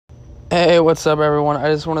Hey, what's up, everyone?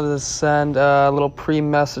 I just wanted to send a little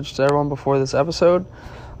pre-message to everyone before this episode.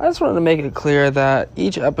 I just wanted to make it clear that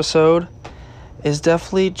each episode is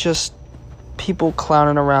definitely just people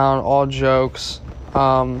clowning around, all jokes,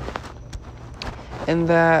 and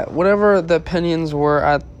that whatever the opinions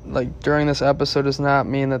were during this episode does not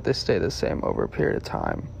mean that they stay the same over a period of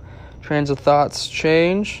time. Trains of thoughts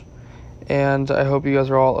change, and I hope you guys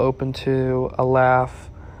are all open to a laugh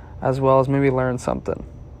as well as maybe learn something.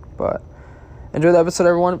 But enjoy the episode,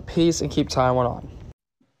 everyone. Peace, and keep Taiwan on.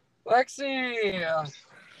 Lexi!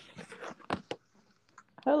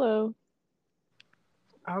 Hello.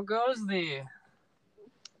 How goes thee?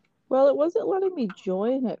 Well, it wasn't letting me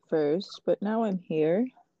join at first, but now I'm here.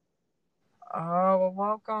 Oh, well,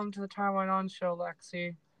 welcome to the Taiwan On Show,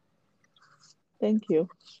 Lexi. Thank you.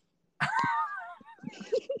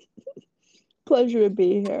 Pleasure to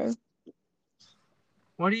be here.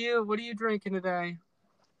 What are you drinking today?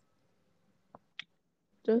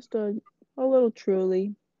 Just a little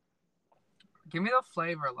Truly. Give me the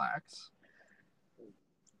flavor, Lex.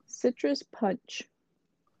 Citrus punch.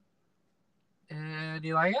 Do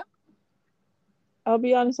you like it? I'll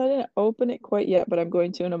be honest, I didn't open it quite yet, but I'm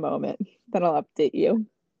going to in a moment. Then I'll update you.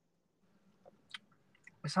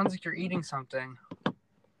 It sounds like you're eating something.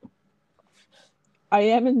 I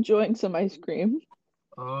am enjoying some ice cream.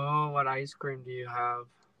 Oh, what ice cream do you have?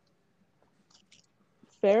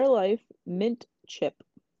 Fairlife mint chip.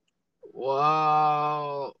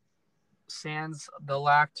 Whoa. Sans the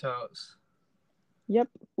lactose. Yep,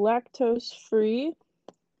 lactose free.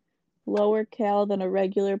 Lower cal than a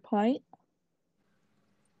regular pint.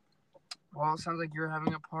 Well, it sounds like you're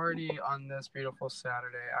having a party on this beautiful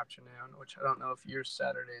Saturday afternoon, which I don't know if your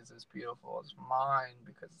Saturday is as beautiful as mine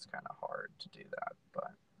because it's kind of hard to do that.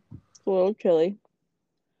 But It's a little chilly.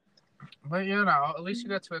 But at least you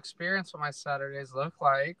got to experience what my Saturdays look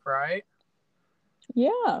like, right?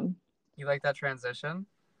 Yeah. You like that transition?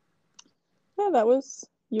 Yeah,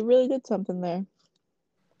 you really did something there.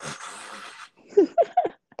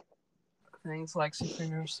 Thanks, Lexi, for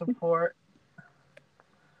your support.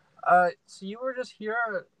 So you were just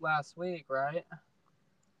here last week, right?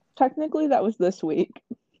 Technically, that was this week.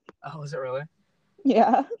 Oh, was it really?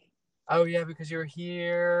 Yeah. Oh, yeah, because you were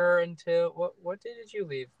here until what day did you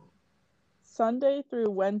leave? Sunday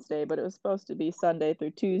through Wednesday, but it was supposed to be Sunday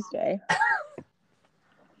through Tuesday.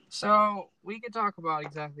 So we could talk about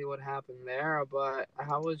exactly what happened there, but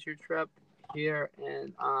how was your trip here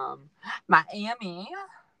in Miami?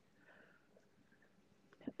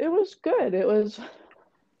 It was good. It was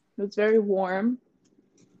very warm.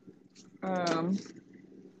 I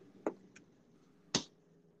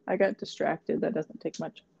got distracted. That doesn't take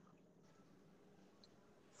much.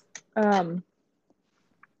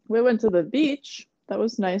 We went to the beach. That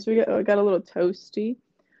was nice. We got a little toasty.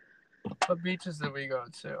 What beaches did we go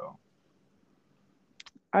to?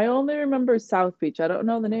 I only remember South Beach. I don't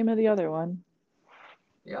know the name of the other one.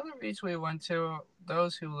 The other beach we went to,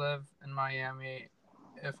 those who live in Miami,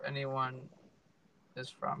 if anyone is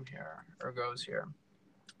from here or goes here.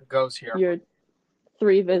 Your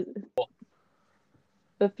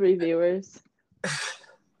the 3 viewers.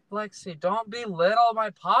 Lexi, don't belittle my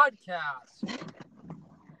podcast.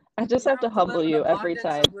 I just have to humble you every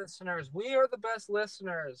time. Listeners, we are the best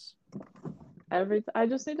listeners. I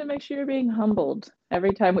just need to make sure you're being humbled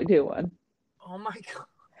every time we do one. Oh my god.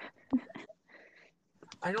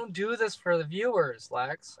 I don't do this for the viewers,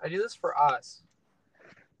 Lex. I do this for us.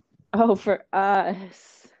 Oh, for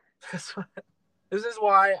us. This is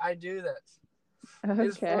why I do this. Okay.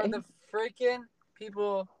 It's for the freaking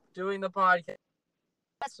people doing the podcast.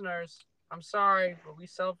 Listeners, I'm sorry, but we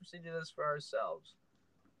selfishly do this for ourselves.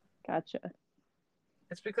 Gotcha.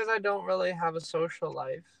 It's because I don't really have a social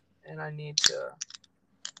life, and I need to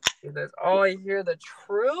do this. Oh, I hear the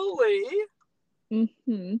Truly.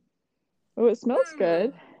 Mm-hmm. Oh, it smells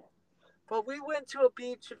good. But we went to a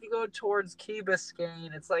beach, if you go towards Key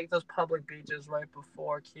Biscayne, it's like those public beaches right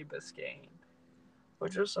before Key Biscayne,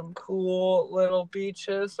 which are some cool little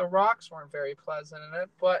beaches. The rocks weren't very pleasant in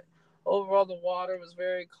it, but overall the water was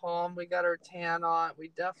very calm. We got our tan on. We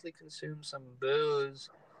definitely consumed some booze.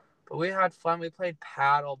 But we had fun. We played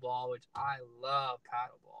paddleball, which I love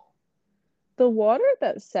paddleball. The water at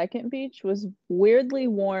that second beach was weirdly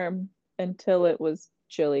warm until it was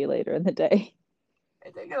chilly later in the day.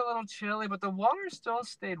 It did get a little chilly, but the water still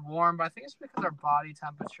stayed warm. But I think it's because our body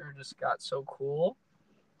temperature just got so cool.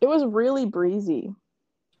 It was really breezy.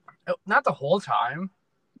 Not the whole time.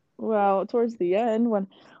 Well, towards the end, when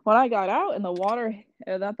I got out and the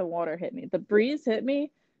breeze hit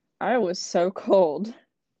me, I was so cold.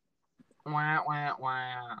 Wah, wah,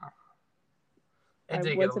 wah. It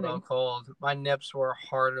did get a little cold. My nips were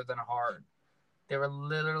harder than hard. They were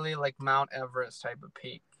literally like Mount Everest type of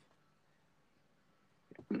peak.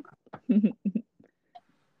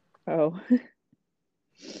 Oh.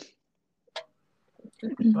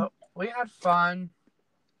 But we had fun.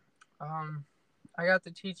 I got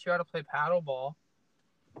to teach you how to play paddleball.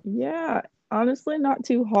 Yeah, honestly, not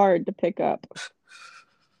too hard to pick up.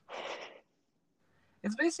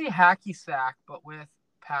 It's basically hacky sack, but with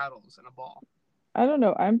paddles and a ball. I don't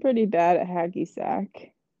know. I'm pretty bad at hacky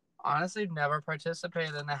sack. Honestly, never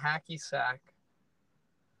participated in the hacky sack.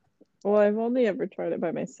 Well, I've only ever tried it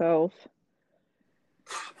by myself.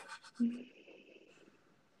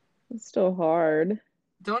 It's still hard.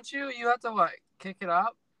 Don't you? You have to like kick it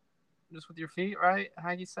up, just with your feet, right?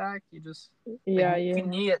 Hacky sack. You just Yeah, you can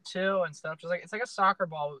knee it too and stuff. Just like it's like a soccer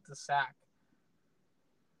ball with the sack.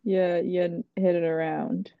 Yeah, you hit it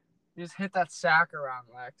around. You just hit that sack around,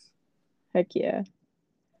 Lex. Heck yeah.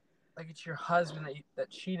 Like it's your husband that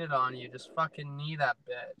cheated on you. Just fucking knee that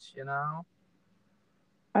bitch, you know?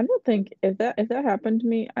 I don't think if that happened to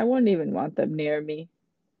me, I wouldn't even want them near me.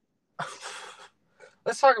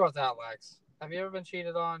 Let's talk about that, Lex. Have you ever been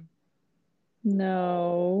cheated on?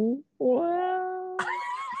 No. Well.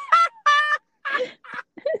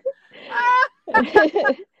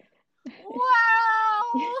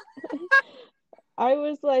 Wow. I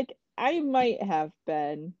was like, I might have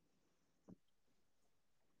been.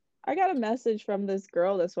 I got a message from this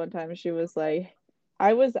girl this one time. She was like,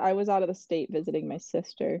 I was out of the state visiting my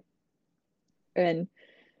sister, and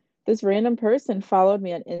this random person followed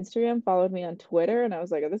me on Instagram, followed me on Twitter, and I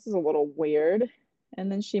was like, oh, this is a little weird.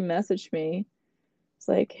 And then she messaged me. It's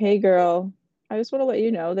like, hey girl, I just want to let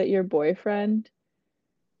you know that your boyfriend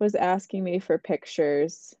was asking me for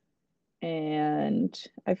pictures, and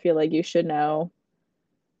I feel like you should know.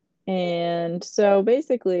 And so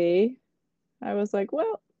basically, I was like,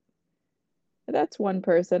 well, that's one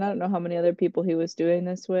person. I don't know how many other people he was doing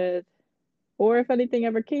this with, or if anything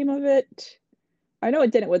ever came of it. I know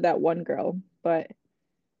it didn't with that one girl, but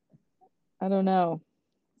I don't know.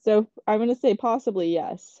 So I'm going to say possibly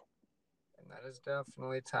yes. And that is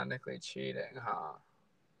definitely technically cheating, huh?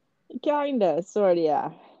 Kinda, sort of,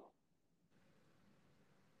 yeah.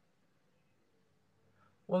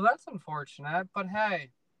 Well, that's unfortunate, but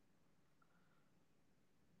hey.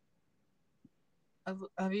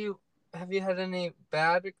 Have you had any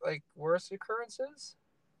bad, like, worse occurrences?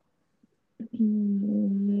 I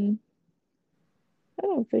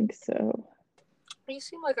don't think so. You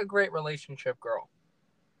seem like a great relationship girl.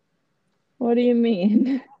 What do you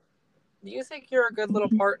mean? Do you think you're a good little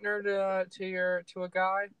partner to a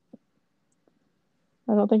guy?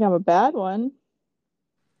 I don't think I'm a bad one.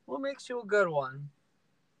 What makes you a good one?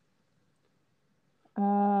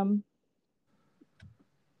 I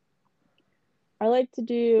like to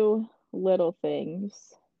do little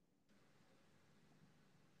things.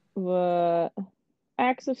 But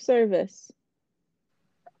acts of service.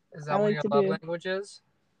 Is that one of your love languages?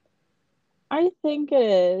 I think it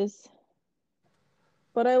is.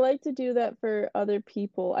 But I like to do that for other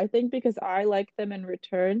people. I think because I like them in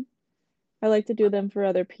return, I like to do them for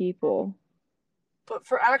other people. But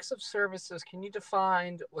for acts of services, can you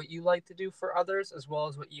define what you like to do for others as well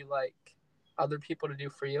as what you like other people to do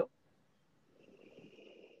for you?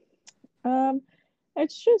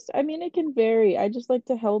 It's just, I mean, it can vary. I just like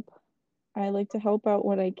to help. I like to help out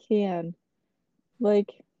when I can.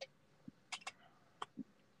 Like,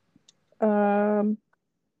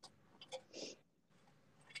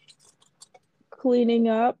 cleaning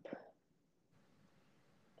up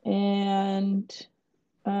and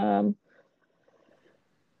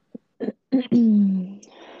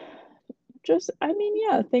just, I mean,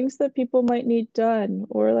 yeah, things that people might need done,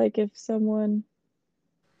 or like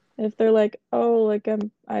if they're like, oh, like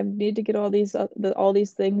I need to get all these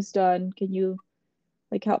things done, can you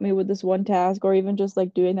like help me with this one task, or even just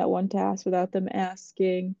like doing that one task without them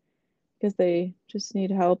asking because they just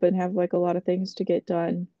need help and have like a lot of things to get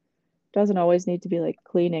done. Doesn't always need to be like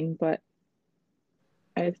cleaning, but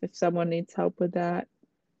if someone needs help with that,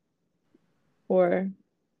 or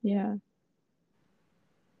yeah,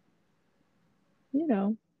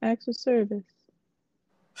 acts of service.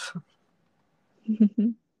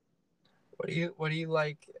 What do you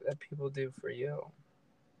like that people do for you?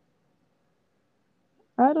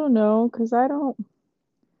 I don't know, because I don't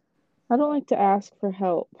like to ask for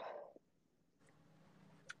help.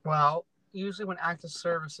 Well, usually when acts of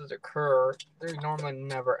services occur, they're normally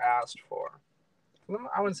never asked for.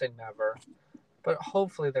 I wouldn't say never, but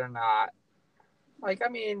hopefully they're not. Like, I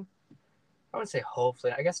mean, I wouldn't say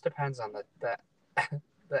hopefully. I guess it depends on the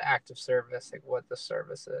the act of service, like what the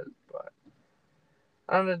service is. But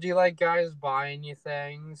I don't know. Do you like guys buying you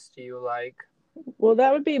things? Do you like? Well,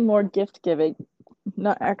 that would be more gift giving,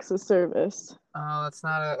 not acts of service. Oh, that's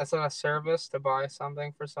not a service to buy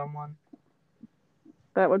something for someone.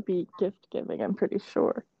 That would be gift giving, I'm pretty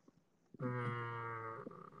sure. Hmm.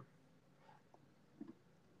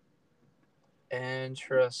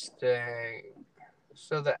 Interesting.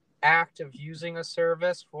 So the act of using a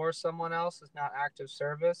service for someone else is not active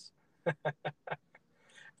service.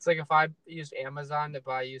 It's like if I used Amazon to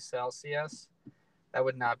buy you Celsius, that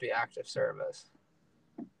would not be active service.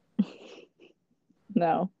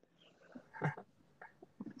 No. I'm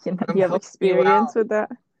You have helping you experience out. with that?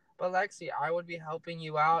 But Lexi, I would be helping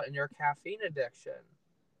you out in your caffeine addiction.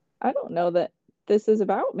 I don't know that this is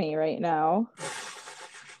about me right now.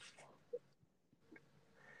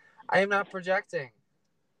 I am not projecting.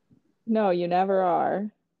 No, you never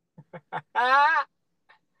are. Ah!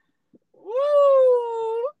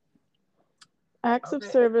 Woo! Acts of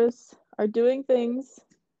Okay. service are doing things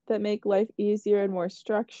that make life easier and more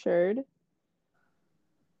structured.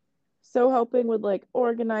 So helping with like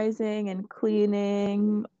organizing and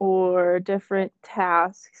cleaning or different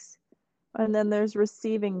tasks. And then there's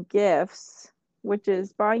receiving gifts, which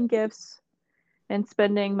is buying gifts and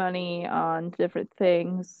spending money on different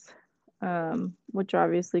things, which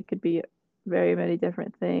obviously could be very many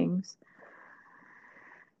different things.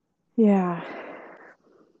 Yeah.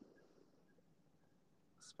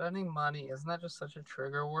 Spending money, isn't that just such a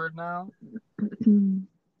trigger word now?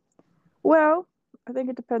 Well, I think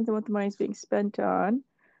it depends on what the money's being spent on.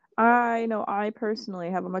 I know I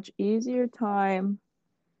personally have a much easier time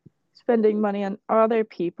spending money on other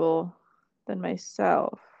people than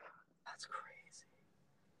myself. That's crazy.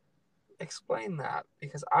 Explain that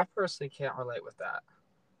because I personally can't relate with that.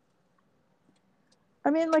 I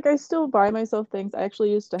mean, like, I still buy myself things. I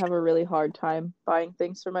actually used to have a really hard time buying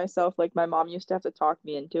things for myself. Like, my mom used to have to talk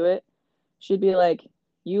me into it. She'd be like,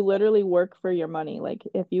 you literally work for your money. Like,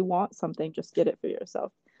 if you want something, just get it for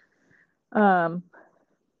yourself. Um,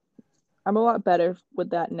 I'm a lot better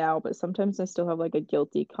with that now, but sometimes I still have like a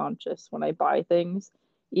guilty conscience when I buy things.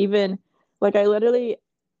 Even like I literally,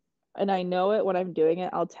 and I know it when I'm doing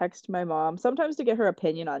it, I'll text my mom sometimes to get her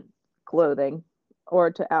opinion on clothing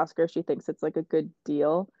or to ask her if she thinks it's like a good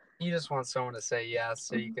deal. You just want someone to say yes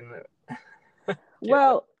so you can get what.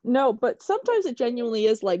 Well, no, but sometimes it genuinely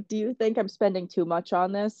is like, do you think I'm spending too much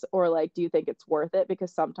on this? Or like, do you think it's worth it?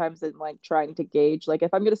 Because sometimes in like trying to gauge, like,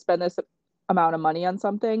 if I'm going to spend this amount of money on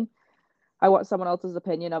something, I want someone else's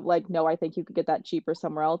opinion of like, no, I think you could get that cheaper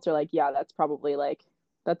somewhere else, or like, yeah, that's probably like,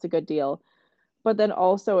 that's a good deal. But then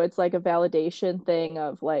also, it's like a validation thing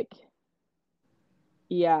of like,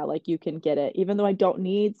 yeah, like you can get it, even though I don't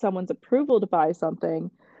need someone's approval to buy something,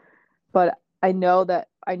 but I know that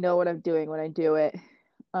I know what I'm doing when I do it.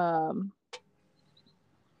 Um,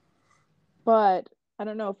 But I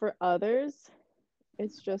don't know, for others,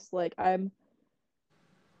 it's just like I'm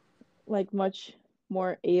like much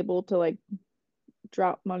more able to like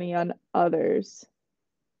drop money on others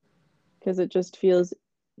because it just feels,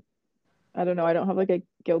 I don't know, I don't have like a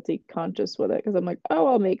guilty conscience with it because I'm like, oh,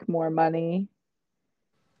 I'll make more money.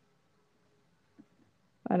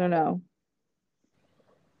 I don't know.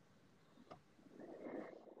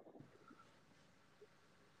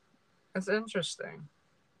 It's interesting.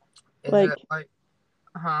 Is it Like, like,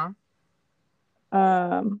 huh?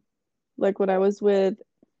 um, like when I was with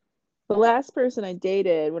the last person I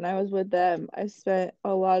dated, when I was with them, I spent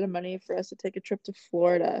a lot of money for us to take a trip to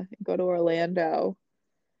Florida and go to Orlando.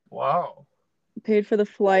 Whoa. Paid for the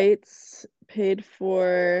flights, paid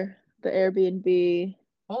for the Airbnb,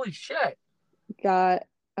 Holy shit. got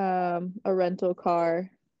a rental car.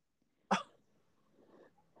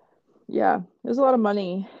 Yeah, it was a lot of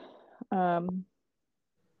money. Um,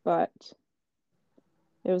 but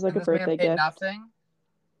it was like And a this man birthday paid gift. nothing?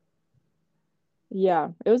 Yeah,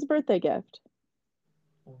 it was a birthday gift.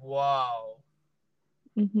 Whoa.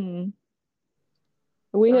 hmm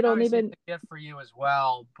We I mean, had only obviously it's been, a gift for you as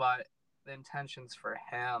well, but the intention's for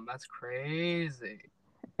him. That's crazy.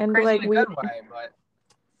 and Crazy like in a good way, but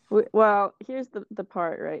well, here's the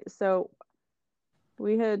part, right? So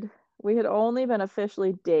we had we had only been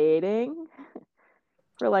officially dating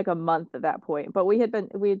for like a month at that point, but we had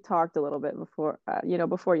talked a little bit before,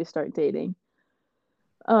 before you start dating.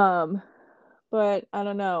 Um, but I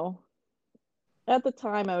don't know. At the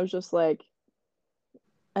time, I was just like,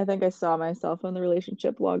 I think I saw myself in the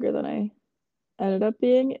relationship longer than I ended up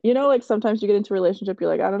being. Like sometimes you get into a relationship, you're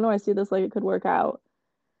like, I don't know, I see this like it could work out.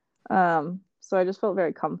 So I just felt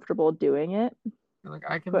very comfortable doing it. you're like,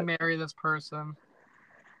 I can But marry this person.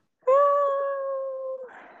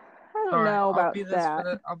 I don't know about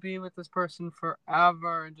that. I'll be with this person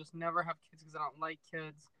forever and just never have kids because I don't like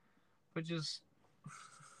kids. But just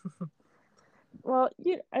Well,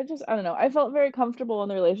 I don't know. I felt very comfortable in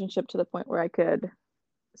the relationship to the point where I could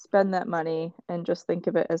spend that money and just think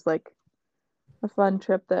of it as like a fun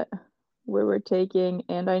trip that we were taking.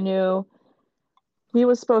 And I knew he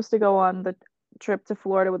was supposed to go on the trip to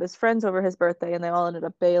Florida with his friends over his birthday, and they all ended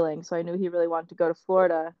up bailing. So I knew he really wanted to go to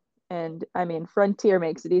Florida. And I mean, Frontier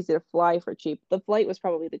makes it easy to fly for cheap. The flight was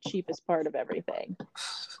probably the cheapest part of everything.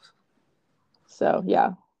 So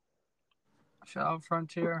yeah, shout out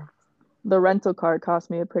Frontier. the rental car cost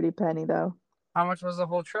me a pretty penny though. How much was the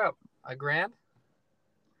whole trip? $1,000?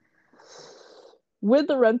 With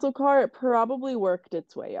the rental car, it probably worked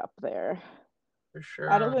its way up there. For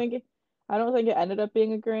sure. I don't think it ended up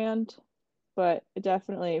being $1,000, but it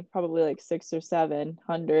definitely probably like 600 or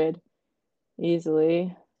 700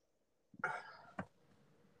 easily.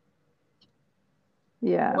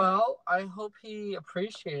 Yeah. Well, I hope he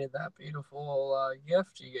appreciated that beautiful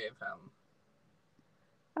gift you gave him.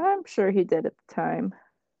 I'm sure he did at the time.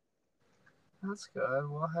 That's good.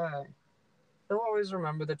 Well, hey, he'll always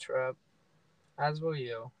remember the trip, as will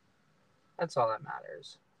you. That's all that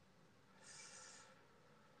matters.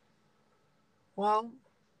 Well,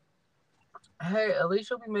 hey, at least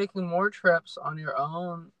you'll be making more trips on your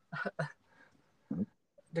own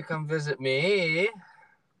to come visit me.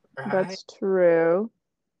 Right? That's true.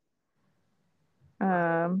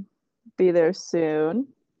 Be there soon.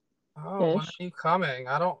 Oh, when are you coming?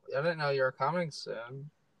 I didn't know you were coming soon.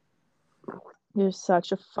 You're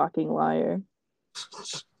such a fucking liar.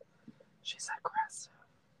 She's aggressive.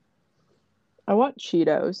 I want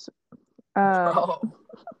Cheetos. Bro,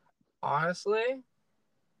 honestly,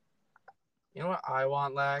 you know what I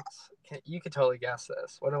want, Lex? You could totally guess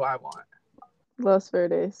this. What do I want? Los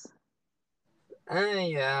Verdes.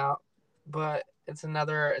 Yeah, but it's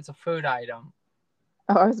a food item.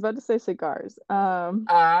 Oh, I was about to say cigars. I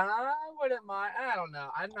wouldn't mind. I don't know.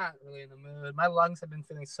 I'm not really in the mood. My lungs have been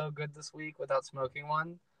feeling so good this week without smoking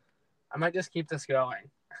one. I might just keep this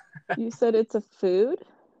going. You said it's a food?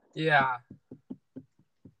 Yeah.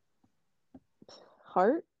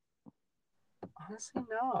 Heart? Honestly,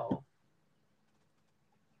 no.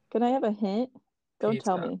 Can I have a hint? Don't Pizza.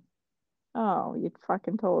 tell me. Oh, you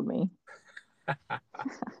fucking told me.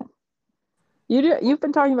 You've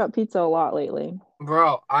been talking about pizza a lot lately.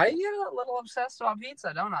 Bro, I get a little obsessed about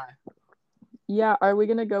pizza, don't I? Yeah, are we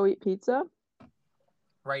gonna go eat pizza?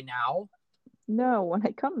 Right now? No, when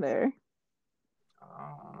I come there.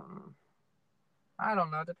 I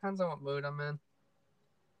don't know. Depends on what mood I'm in.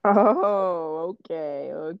 Oh,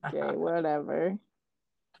 okay, whatever.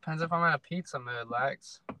 Depends if I'm in a pizza mood,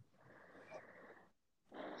 Lex.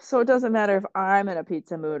 So it doesn't matter if I'm in a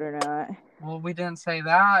pizza mood or not. Well, we didn't say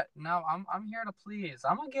that. No, I'm here to please.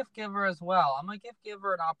 I'm a gift giver as well. I'm a gift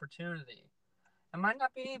giver an opportunity. It might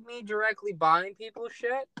not be me directly buying people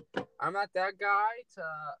shit. I'm not that guy to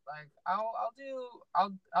like.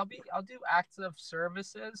 I'll do acts of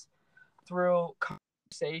services through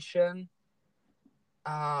conversation,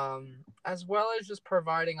 as well as just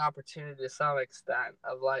providing opportunity to some extent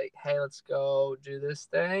of like, hey, let's go do this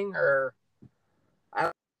thing, or I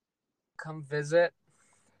don't come visit.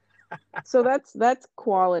 So that's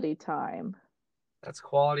quality time. That's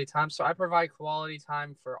quality time. So I provide quality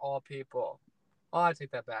time for all people. Oh, I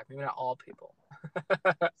take that back. Maybe not all people.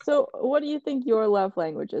 So what do you think your love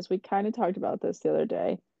language is? We kind of talked about this the other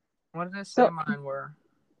day. What did I say mine were?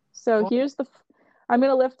 So here's I'm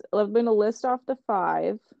gonna list off the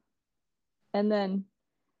 5, and then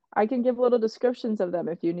I can give little descriptions of them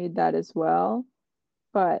if you need that as well.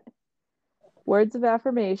 But words of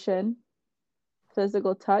affirmation,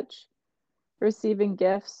 physical touch, receiving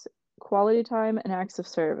gifts, quality time, and acts of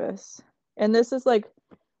service. And this is like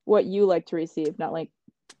what you like to receive, not like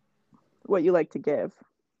what you like to give.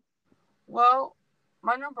 Well,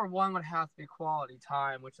 my number 1 would have to be quality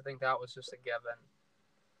time, which I think that was just a given.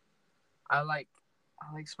 I like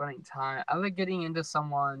spending time. I like getting into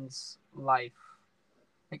someone's life.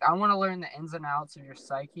 Like, I want to learn the ins and outs of your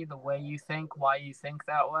psyche, the way you think, why you think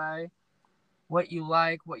that way, what you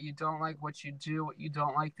like, what you don't like, what you do, what you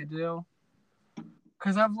don't like to do.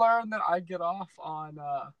 Because I've learned that I get off on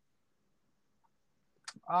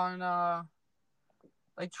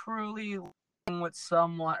like truly with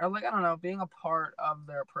someone, or like, I don't know, being a part of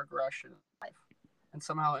their progression in life and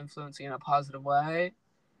somehow influencing in a positive way,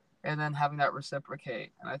 and then having that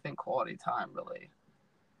reciprocate. And I think quality time really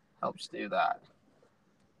helps do that.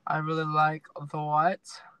 I really like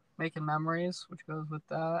making memories, which goes with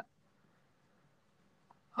that.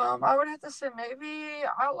 I would have to say maybe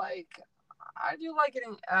I I do like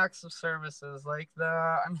getting acts of services. Like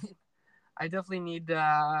I mean, I definitely need.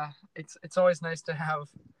 It's always nice to have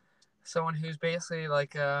someone who's basically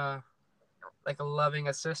like a loving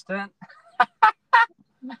assistant.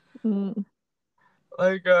 Mm.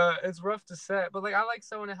 Like it's rough to say, but like I like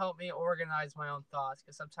someone to help me organize my own thoughts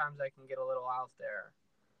because sometimes I can get a little out there,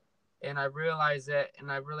 and I realize it,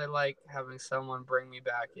 and I really like having someone bring me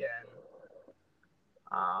back in,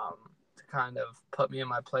 to kind of put me in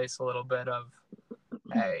my place a little bit of,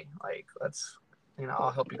 hey, like let's,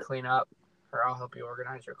 I'll help you clean up, or I'll help you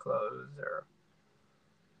organize your clothes, or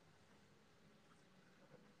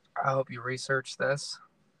I'll help you research this.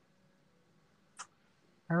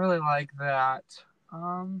 I really like that.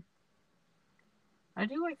 Um, I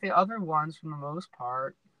do like the other ones for the most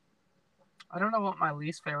part. I don't know what my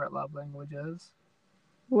least favorite love language is.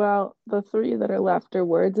 Well, the three that are left are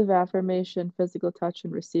words of affirmation, physical touch,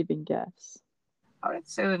 and receiving gifts. I would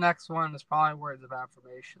say the next one is probably words of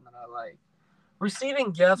affirmation that I like.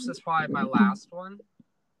 Receiving gifts is probably my last one.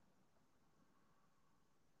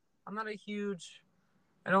 I'm not a huge.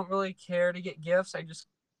 I don't really care to get gifts. I just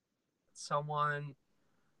someone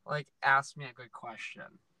like ask me a good question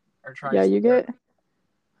or Yeah, tries to.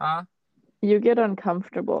 Huh? you get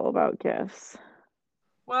uncomfortable about gifts.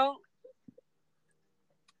 Well,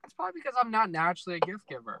 it's probably because I'm not naturally a gift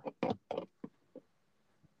giver.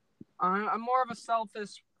 I'm more of a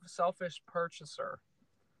selfish purchaser.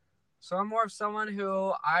 So I'm more of someone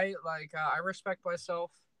who I like. I respect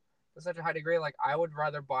myself to such a high degree. Like I would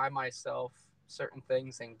rather buy myself certain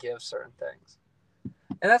things than give certain things,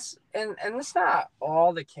 and that's not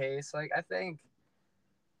all the case. Like I think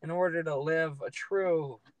in order to live a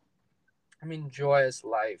true, joyous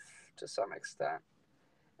life to some extent,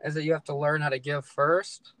 is that you have to learn how to give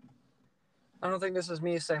first. I don't think this is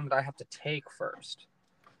me saying that I have to take first,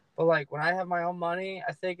 but like when I have my own money,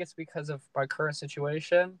 I think it's because of my current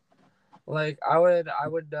situation. Like I would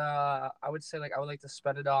say like I would like to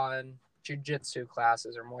spend it on jujitsu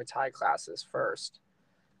classes or Muay Thai classes first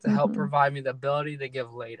to help Mm-hmm. provide me the ability to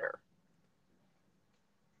give later.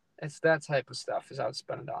 It's that type of stuff is I would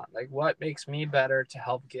spend it on. Like what makes me better to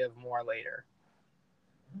help give more later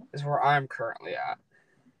is where I'm currently at.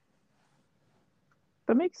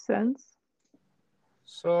 That makes sense.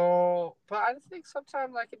 So, but I think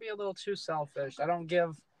sometimes I can be a little too selfish. I don't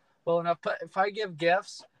give well enough. But if I give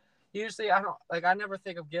gifts, usually I don't like. I never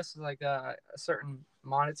think of gifts as like a certain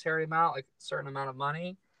monetary amount, like a certain amount of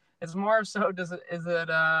money. It's more so. Is it?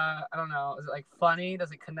 I don't know. Is it like funny?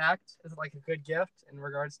 Does it connect? Is it like a good gift in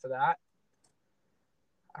regards to that?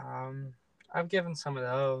 Um, I've given some of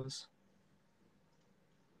those.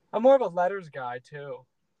 I'm more of a letters guy too.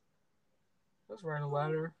 Let's write a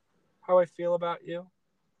letter. How I feel about you.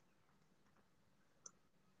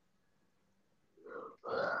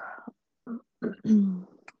 We're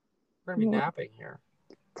gonna be Well, napping here.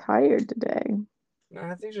 tired today. No,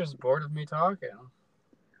 I think you're just bored of me talking.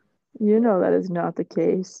 You know that is not the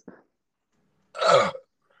case.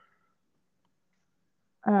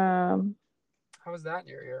 Um, How was that in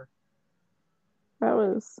your ear? that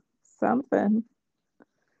was something.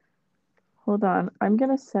 Hold on, I'm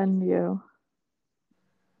gonna send you.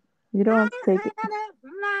 You don't have to take it.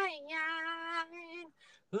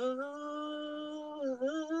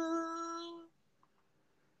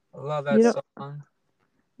 I love You that don't. song.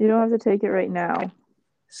 You don't have to take it right now.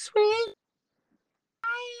 Sweet,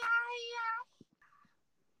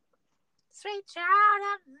 sweet child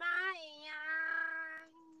of mine.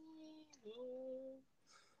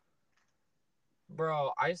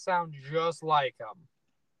 Bro, I sound just like him.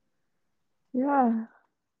 Yeah,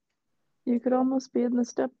 you could almost be in the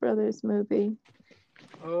Step Brothers movie.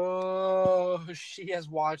 Oh, she has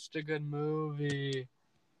watched a good movie.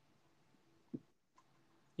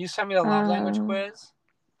 You sent me the love language Uh, quiz?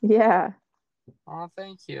 yeah, Oh,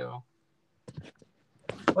 thank you.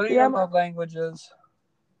 What are yeah. your love languages?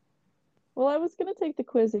 Well, I was gonna take the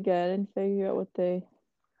quiz again and figure out what they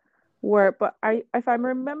were, but if I'm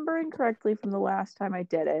remembering correctly from the last time I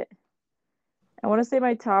did it, I want to say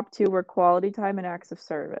my top two were quality time and acts of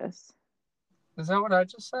service. Is that what I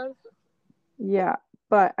just said? Yeah,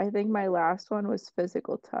 but I think my last one was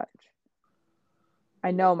physical touch. I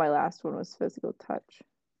know my last one was physical touch.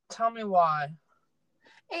 Tell me why.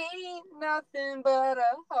 Ain't nothing but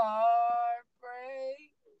a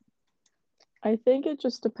heartbreak. I think it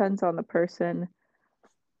just depends on the person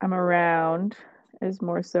I'm around, is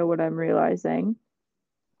more so what I'm realizing.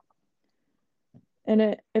 And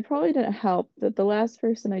it probably didn't help that the last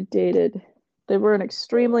person I dated, they were an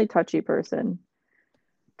extremely touchy person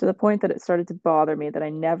to the point that it started to bother me that I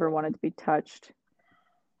never wanted to be touched.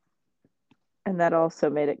 And that also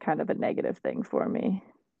made it kind of a negative thing for me.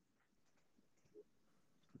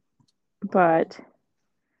 But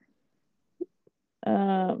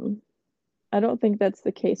I don't think that's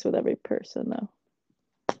the case with every person, though.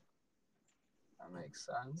 That makes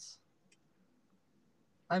sense.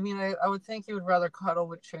 I mean, I would think you would rather cuddle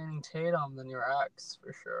with Channing Tatum than your ex,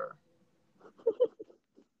 for sure.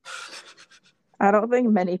 I don't think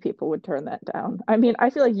many people would turn that down. I mean, I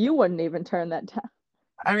feel like you wouldn't even turn that down.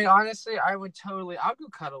 I mean, honestly, I'll go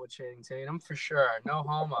cuddle with Channing Tatum, for sure. No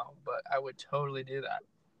homo, but I would totally do that.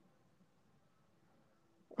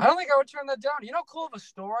 I don't think I would turn that down. You know how cool of a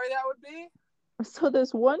story that would be? So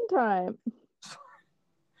this one time,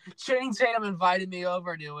 Channing Tatum invited me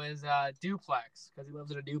over to his duplex, because he lives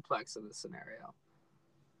in a duplex in this scenario.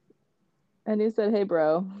 and he said, "Hey,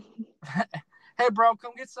 bro." Hey, bro,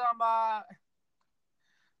 come get some,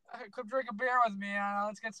 come drink a beer with me,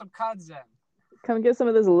 let's get some cuds in. Come get some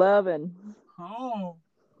of this loving. Oh.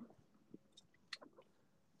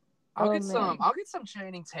 Oh, I'll get some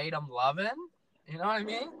Channing Tatum loving. You know what I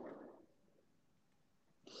mean?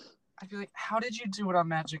 I'd be like, how did you do it on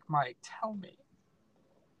Magic Mike? Tell me.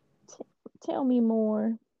 Tell me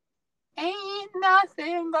more. Ain't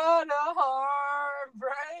nothing but a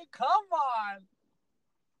heartbreak. Come on.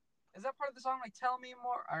 Is that part of the song, like, tell me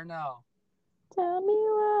more? Or no? Tell me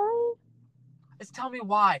why. It's tell me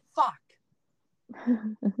why. Fuck. I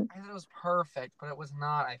thought it was perfect, but it was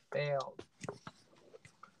not. I failed.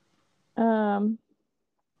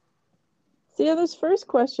 See, on this first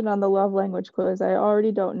question on the love language quiz, I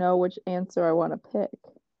already don't know which answer I want to pick.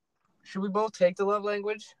 Should we both take the love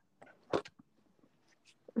language?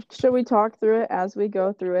 Should we talk through it as we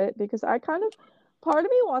go through it? Because part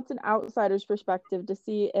of me wants an outsider's perspective to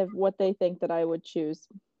see if what they think that I would choose.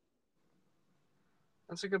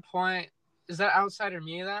 That's a good point. Is that outsider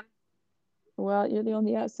me then? Well, you're the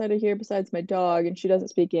only outsider here besides my dog, and she doesn't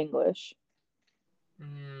speak English.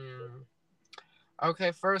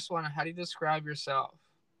 Okay, first one. How do you describe yourself?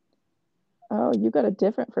 Oh, you got a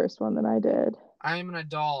different first one than I did. I am an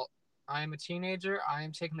adult. I am a teenager. I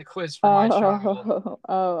am taking the quiz for my child.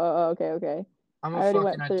 Okay. I'm a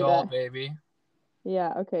fucking adult, baby.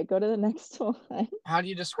 Yeah, okay. Go to the next one. How do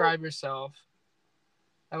you describe yourself?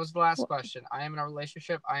 That was the last question. I am in a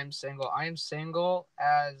relationship. I am single. I am single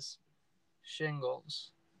as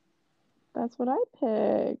shingles. That's what I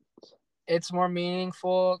picked. It's more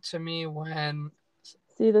meaningful to me when...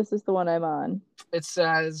 See, this is the one I'm on. It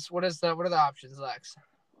says, what are the options, Lex?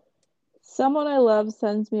 Someone I love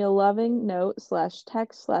sends me a loving note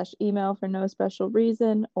 /text/email for no special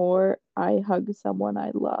reason, or I hug someone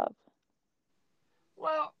I love.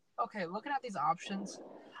 Well, okay, looking at these options,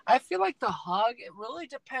 I feel like the hug, it really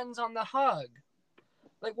depends on the hug.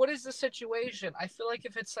 Like, what is the situation? I feel like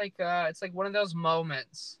if it's like one of those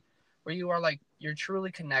moments where you are like, you're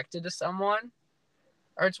truly connected to someone,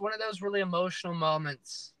 or it's one of those really emotional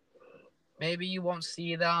moments. Maybe you won't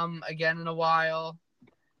see them again in a while,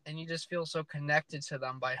 and you just feel so connected to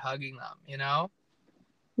them by hugging them, you know?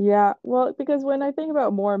 Yeah, well, because when I think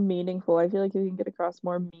about more meaningful, I feel like you can get across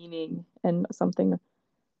more meaning in something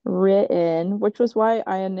written, which was why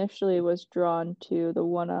I initially was drawn to the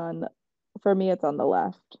one for me, it's on the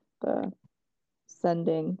left, the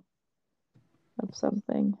sending of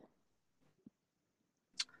something.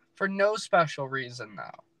 For no special reason,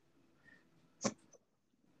 though.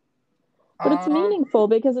 But it's meaningful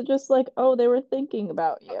because it's just like, oh, they were thinking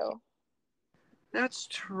about you. That's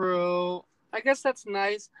true. I guess that's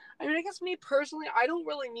nice. I mean, I guess me personally, I don't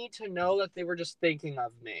really need to know that they were just thinking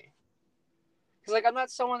of me. Because, like, I'm not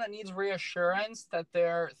someone that needs reassurance that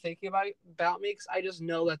they're thinking about me, because I just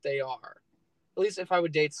know that they are. At least if I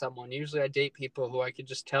would date someone. Usually I date people who I could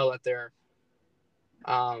just tell that they're,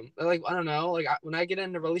 like, I don't know. Like, when I get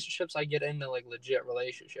into relationships, I get into, like, legit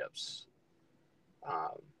relationships.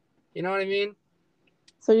 You know what I mean?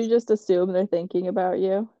 So you just assume they're thinking about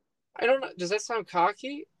you? I don't know. Does that sound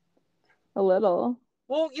cocky? A little.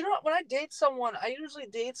 Well, you know, when I date someone, I usually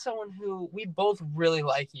date someone who we both really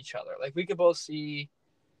like each other. Like, we could both see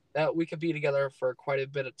that we could be together for quite a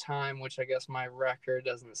bit of time, which I guess my record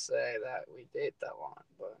doesn't say that we date that long.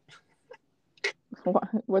 But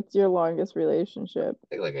What's your longest relationship? I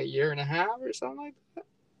think like a year and a half or something like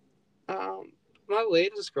that. My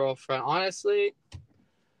latest girlfriend, honestly,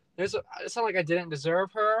 it's not like I didn't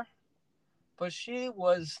deserve her, but she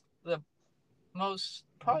was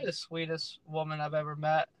probably the sweetest woman I've ever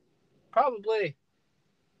met. Probably.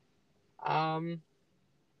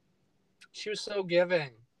 She was so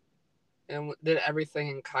giving and did everything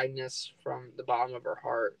in kindness from the bottom of her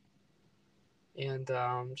heart. And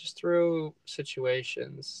just through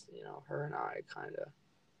situations, you know, her and I kind of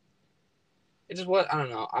it just what I don't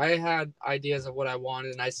know. I had ideas of what I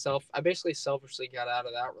wanted, and I basically selfishly got out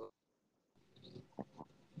of that.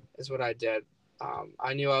 Is what I did.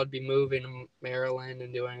 I knew I would be moving to Maryland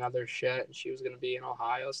and doing other shit, and she was going to be in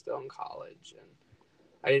Ohio still in college, and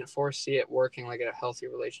I didn't foresee it working like a healthy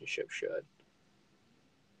relationship should.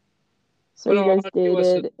 So But you guys she was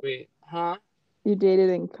so dated, sweet, huh? you dated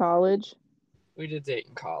in college? We did date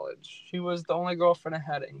in college. She was the only girlfriend I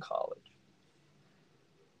had in college.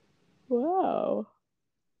 Wow.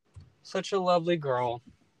 Such a lovely girl.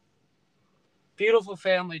 Beautiful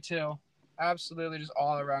family too. Absolutely, just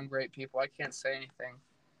all around great people. I can't say anything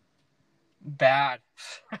bad.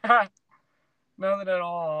 Nothing at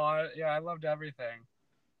all. I loved everything.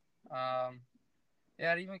 Um,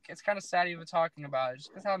 yeah, it's kind of sad even talking about it, just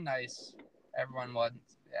because how nice everyone was.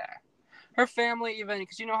 Yeah, her family even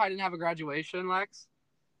because you know how I didn't have a graduation, Lex.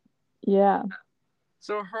 Yeah.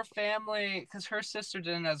 So her family, because her sister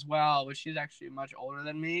didn't as well, but she's actually much older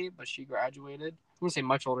than me, but she graduated. I wouldn't say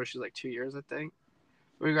much older. She's like 2 years, I think.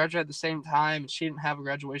 We graduated at the same time, and she didn't have a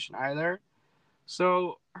graduation either.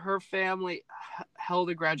 So her family held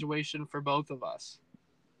a graduation for both of us.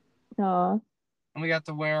 Aw. And we got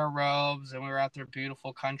to wear our robes, and we were at their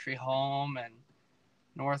beautiful country home in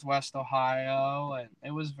Northwest Ohio, and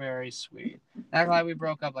it was very sweet. Not glad we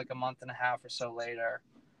broke up like a month and a half or so later,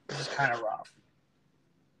 which is kind of rough.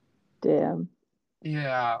 Damn.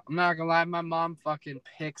 Yeah, I'm not gonna lie, my mom fucking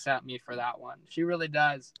picks at me for that one. She really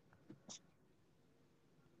does.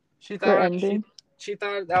 She For thought ending? she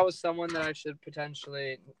thought that was someone that I should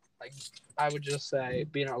potentially, like, I would just say,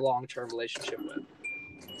 be in a long-term relationship with.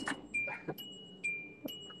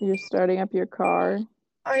 You're starting up your car.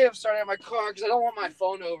 I am starting my car because I don't want my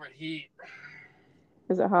phone to overheat.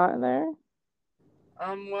 Is it hot in there?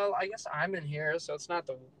 Well, I guess I'm in here, so it's not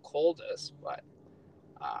the coldest, but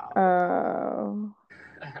Oh.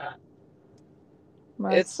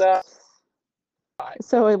 it's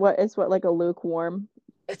So it's what, like a lukewarm?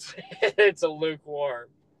 it's a lukewarm.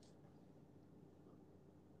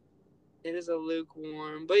 It is a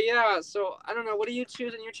lukewarm, but yeah. So I don't know. What are you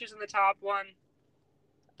choosing? You're choosing the top one.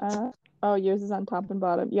 Oh, yours is on top and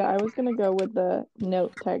bottom. Yeah, I was gonna go with the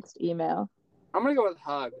note, text, email. I'm gonna go with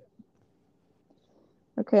hug.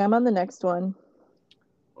 Okay, I'm on the next one.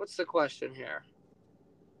 What's the question here?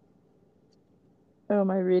 Oh,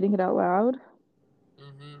 am I reading it out loud?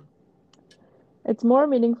 Mm-hmm. It's more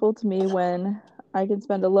meaningful to me when I can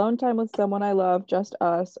spend alone time with someone I love, just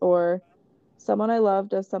us, or someone I love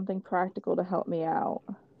does something practical to help me out.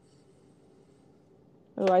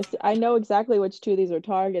 Oh, I see. I know exactly which two these are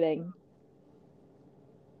targeting.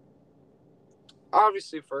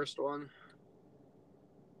 Obviously, first one.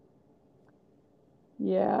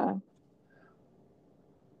 Yeah.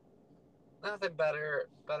 Nothing better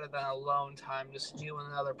than alone time, just you and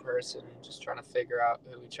another person, just trying to figure out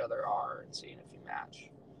who each other are and seeing if you match.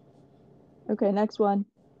 Okay, next one.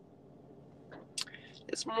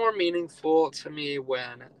 It's more meaningful to me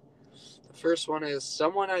when the first one is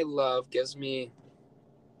someone I love gives me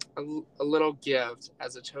a little gift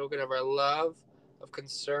as a token of our love, of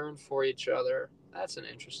concern for each other. That's an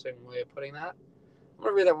interesting way of putting that. I'm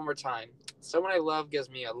going to read that one more time. Someone I love gives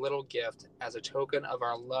me a little gift as a token of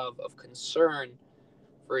our love, of concern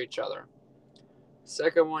for each other.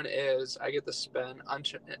 Second one is I get to spend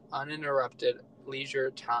uninterrupted leisure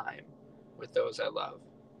time with those I love.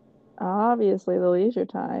 Obviously, the leisure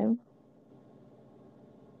time.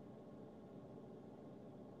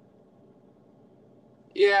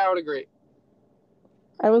 Yeah, I would agree.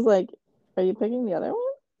 I was like, are you picking the other one?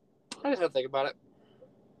 I just have to think about it.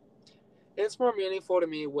 It's more meaningful to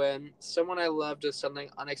me when someone I love does something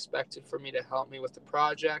unexpected for me to help me with the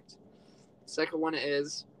project. Second one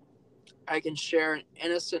is I can share an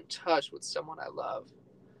innocent touch with someone I love.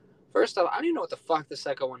 First off, I don't even know what the fuck the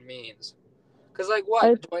second one means. Because, like, I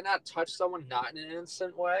what? Do I not touch someone not in an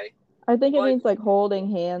innocent way? I think it Like, means like holding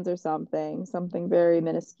hands or something very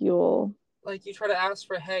minuscule. like you try to ask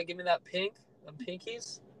for, hey, give me that pink, them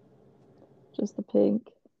pinkies. Just the pink.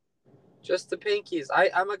 Just the pinkies.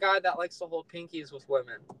 I'm a guy that likes to hold pinkies with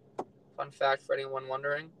women. Fun fact for anyone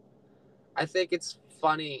wondering. I think it's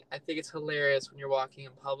funny. I think it's hilarious when you're walking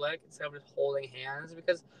in public instead of just holding hands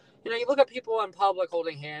because, you look at people in public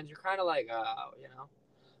holding hands, you're kind of like, oh.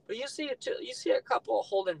 But you see a couple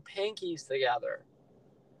holding pinkies together.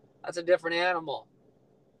 That's a different animal,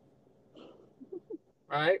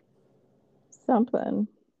 right? Something.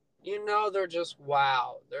 They're just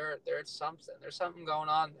wow. There's something. There's something going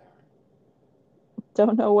on there.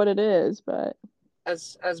 Don't know what it is, but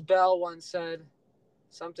As Belle once said,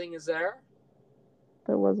 something is there.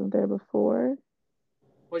 that wasn't there before.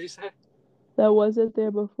 What'd you say? That wasn't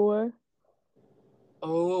there before.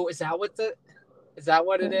 Oh, is that what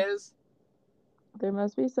it is? There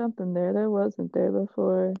must be something there that wasn't there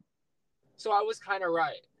before. So I was kind of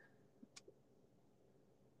right.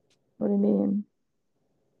 What do you mean?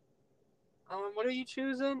 What are you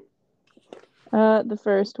choosing? The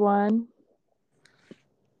first one.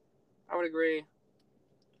 I would agree.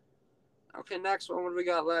 Okay, next one. What do we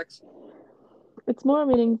got, Lex? It's more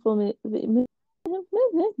meaningful.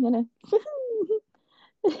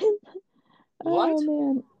 What? Oh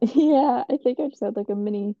man. Yeah, I think I just had like a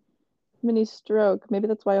mini stroke. Maybe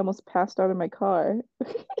that's why I almost passed out in my car.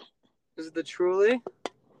 Is it the Truly?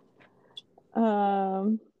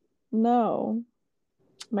 No. I'm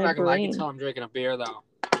My not gonna lie, I can brain. tell I'm drinking a beer though.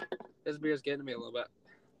 This beer's getting to me a little bit.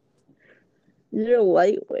 You're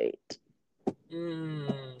lightweight.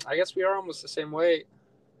 I guess we are almost the same weight.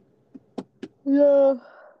 Yeah.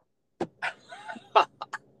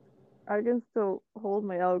 I can still hold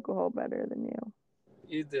my alcohol better than you.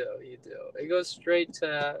 You do. It goes straight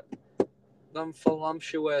to them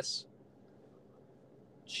voluptuous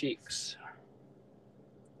cheeks.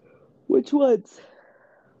 Which ones?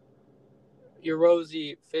 Your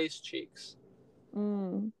rosy face cheeks.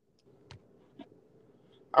 Mm.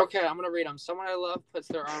 Okay, I'm gonna read them. Someone I love puts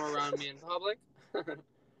their arm around me in public.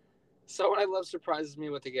 Someone I love surprises me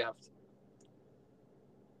with a gift.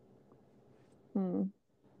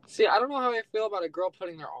 See, I don't know how I feel about a girl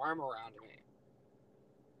putting their arm around me.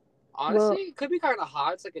 Honestly, it could be kind of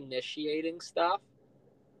hot. It's like initiating stuff.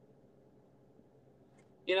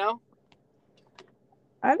 You know?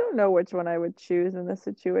 I don't know which one I would choose in this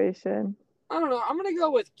situation. I don't know. I'm going to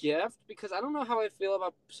go with gift because I don't know how I feel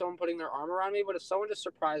about someone putting their arm around me, but if someone just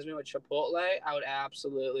surprised me with Chipotle, I would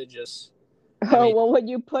absolutely just... well, when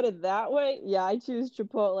you put it that way, yeah, I choose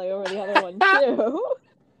Chipotle over the other one too.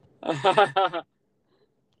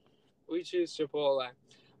 We choose Chipotle.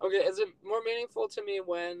 Okay, is it more meaningful to me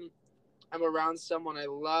when I'm around someone I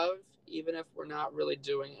love, even if we're not really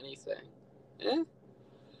doing anything?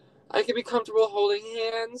 I can be comfortable holding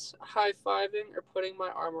hands, high-fiving, or putting my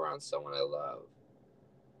arm around someone I love.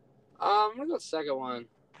 I'm going to go with the second one.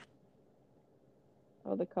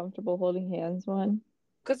 Oh, the comfortable holding hands one?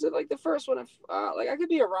 Because, like, the first one, if I could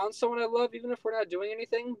be around someone I love, even if we're not doing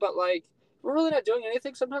anything, but, like, if we're really not doing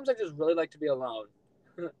anything, sometimes I just really like to be alone.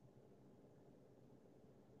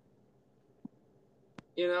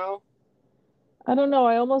 You know? I don't know.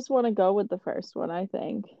 I almost want to go with the first one, I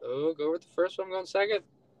think. Oh, go with the first one. I'm going second.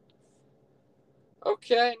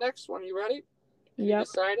 Okay, next one. You ready? Yep. You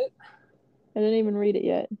decided? I didn't even read it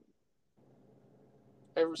yet.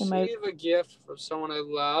 I receive a gift from someone I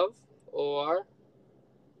love, or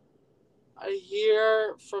I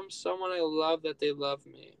hear from someone I love that they love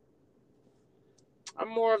me. I'm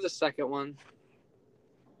more of the second one.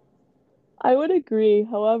 I would agree.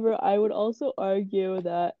 However, I would also argue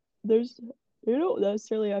that you don't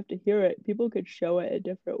necessarily have to hear it. People could show it in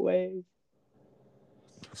different ways.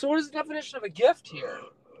 So what is the definition of a gift here?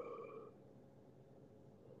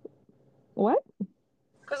 What?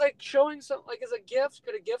 Because like showing some, like, is a gift,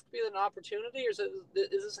 could a gift be an opportunity, or is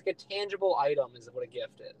this like a tangible item? Is it what a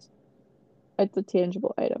gift is? It's a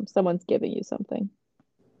tangible item. Someone's giving you something.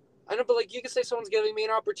 I know, but like you could say someone's giving me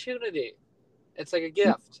an opportunity. It's like a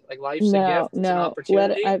gift. Like life's a gift. It's an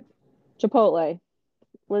opportunity. Chipotle.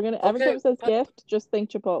 Every time it says gift, just think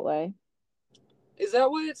Chipotle. Is that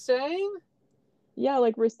what it's saying? Yeah,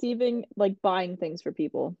 like receiving, like buying things for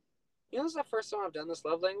people. You know, this is the first time I've done this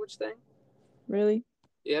love language thing. Really?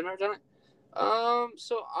 Yeah, I've never done it.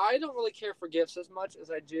 So I don't really care for gifts as much as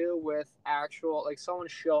I do with actual, like, someone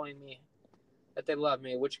showing me that they love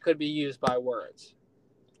me, which could be used by words.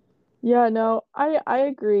 Yeah, no, I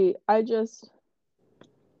agree. I don't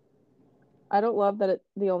love that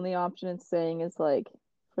the only option it's saying is like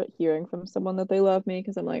for hearing from someone that they love me,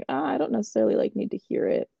 because I'm like, I don't necessarily like need to hear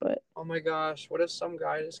it, but Oh my gosh, what if some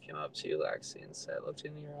guy just came up to you, Lexi, and looked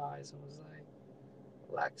into your eyes and was like,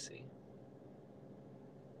 Lexi,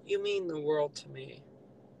 you mean the world to me.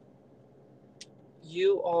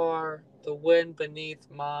 You are the wind beneath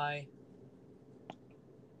my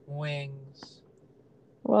wings.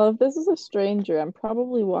 well, if this is a stranger, I'm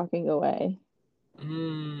probably walking away.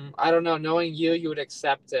 I don't know. Knowing you, you would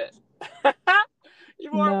accept it.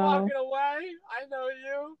 You aren't walking away. I know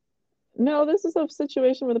you. No, this is a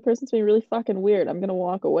situation where the person's being really fucking weird. I'm gonna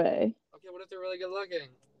walk away. Okay, what if they're really good looking?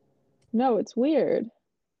 No, it's weird.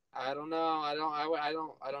 I don't know. I don't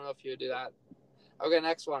know if you would do that. Okay,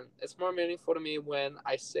 next one. It's more meaningful to me when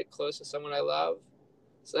I sit close to someone I love.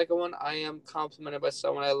 Second one, I am complimented by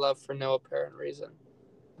someone I love for no apparent reason.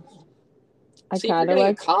 See, if you're getting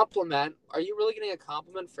a compliment, are you really getting a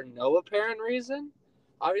compliment for no apparent reason?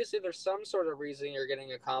 Obviously, there's some sort of reason you're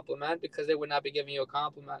getting a compliment because they would not be giving you a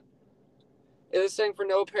compliment. It is saying for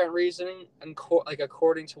no apparent reason and like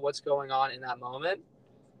according to what's going on in that moment.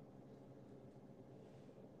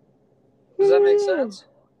 Does that make sense?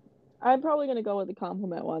 I'm probably gonna go with the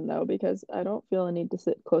compliment one though, because I don't feel a need to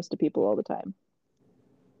sit close to people all the time.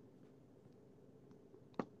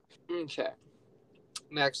 Okay.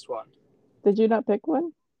 Next one. Did you not pick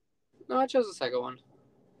one? No, I chose the second one.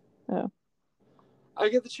 Oh. I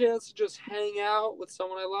get the chance to just hang out with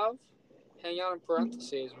someone I love. Hang out in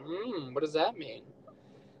parentheses. What does that mean?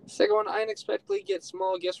 Second one, I unexpectedly get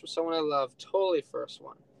small gifts from someone I love. Totally first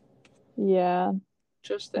one. Yeah.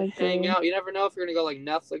 Just to hang out. You never know if you're going to go like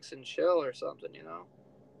Netflix and chill or something, you know?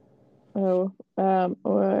 Oh,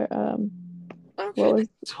 Okay, what was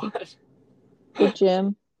next one.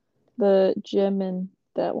 the gym and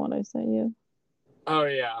that one I sent you? Oh,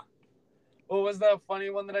 yeah. What was that funny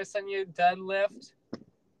one that I sent you? Deadlift?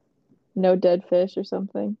 No dead fish or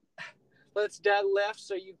something. Let's deadlift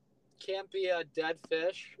so you can't be a dead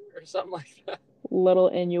fish or something like that. Little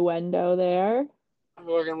innuendo there. I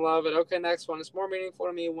fucking love it. Okay, next one. It's more meaningful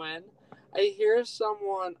to me when I hear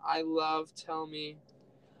someone I love tell me,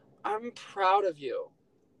 I'm proud of you.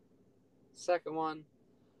 Second one,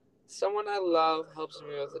 someone I love helps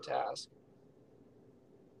me with a task.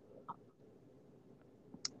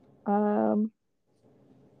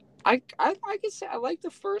 I can say I like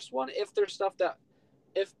the first one if there's stuff that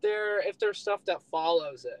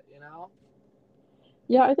follows it, you know?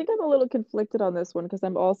 Yeah, I think I'm a little conflicted on this one because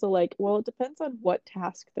I'm also like, well, it depends on what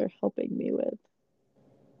task they're helping me with.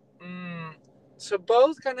 So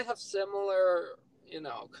both kind of have similar,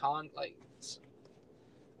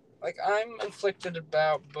 like I'm conflicted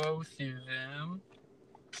about both of them.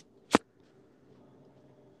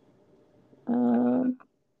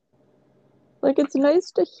 Like it's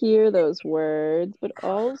nice to hear those words, but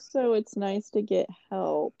also it's nice to get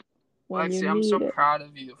help when Lexi, you I'm so need it. proud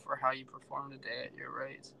of you for how you performed today at your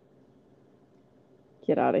race.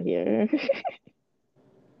 Get out of here.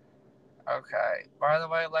 Okay. By the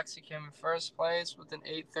way, Lexi came in first place with an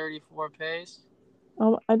 8:34 pace.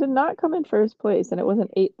 I did not come in first place, and it was an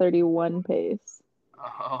 8:31 pace.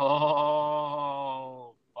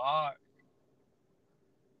 Oh, fuck.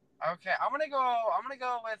 Okay, I'm gonna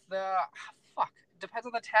go with the fuck. Depends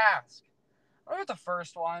on the task. I'm gonna go with the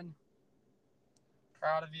first one.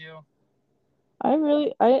 Proud of you.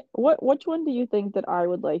 Which one do you think that I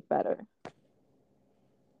would like better?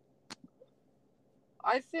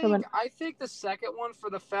 I think the second one, for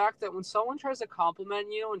the fact that when someone tries to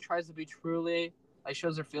compliment you and tries to be truly like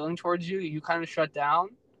shows their feeling towards you, you kind of shut down.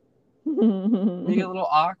 Make it a little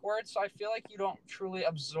awkward. So I feel like you don't truly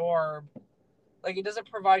absorb. Like it doesn't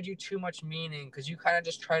provide you too much meaning because you kind of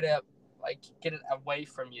just try to like get it away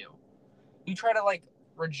from you. You try to like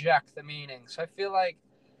reject the meaning. So I feel like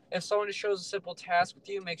if someone just shows a simple task with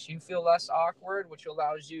you, it makes you feel less awkward, which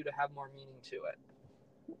allows you to have more meaning to it.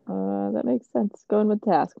 That makes sense. Going with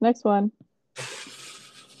task. Next one.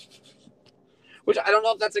 Which I don't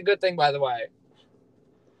know if that's a good thing, by the way.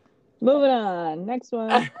 Moving on. Next one.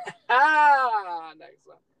 Next one.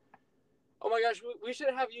 Oh my gosh, we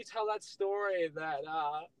should have you tell that story that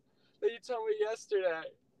you told me yesterday.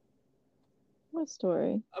 What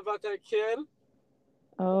story? About that kid?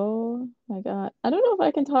 Oh my God. I don't know if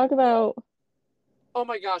I can talk about. Oh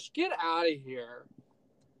my gosh, get out of here.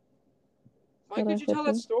 Why could you tell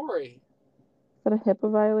that story? Is that a HIPAA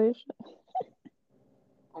violation?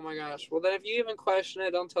 Oh my gosh. Well, then if you even question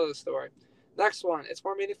it, don't tell the story. Next one. It's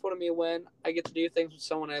more meaningful to me when I get to do things with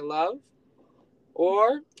someone I love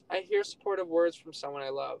or I hear supportive words from someone I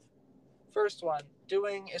love. First one.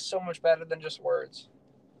 Doing is so much better than just words.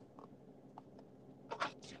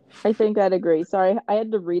 I think I'd agree. Sorry, I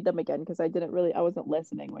had to read them again because I wasn't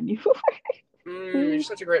listening when you were. You're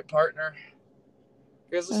such a great partner.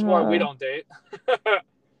 Because this is why we don't date.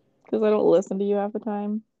 Because I don't listen to you half the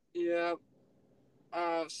time. Yeah.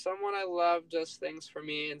 Someone I love does things for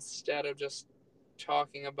me instead of just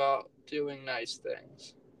talking about doing nice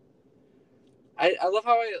things. I love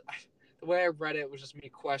how the way I read it was just me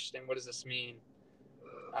questioning, what does this mean?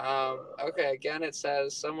 Okay, again, it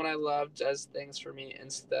says, someone I love does things for me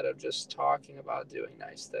instead of just talking about doing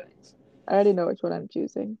nice things. I already know which one I'm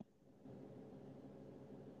choosing.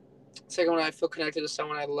 Second one, I feel connected to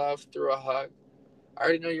someone I love through a hug. I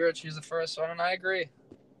already know you're going to choose the first one, and I agree.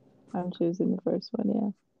 I'm choosing the first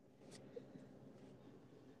one,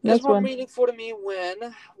 yeah. It's more meaningful to me when,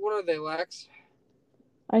 what are they, Lex?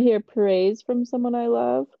 I hear praise from someone I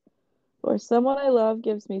love, or someone I love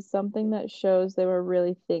gives me something that shows they were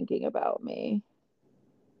really thinking about me.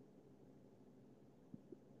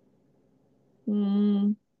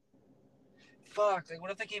 Mm, Fuck, like,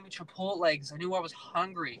 what if they gave me Chipotle's? I knew I was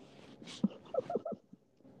hungry.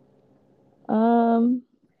 um,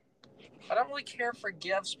 I don't really care for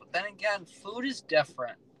gifts, but then again, food is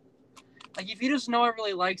different. Like, if you just know I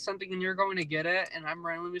really like something and you're going to get it, and I'm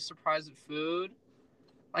randomly surprised at food,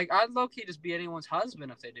 like, I'd low-key just be anyone's husband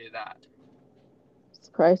if they do that.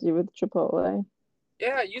 surprised you with Chipotle.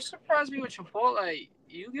 Yeah, you surprise me with Chipotle.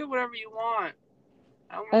 You get whatever you want.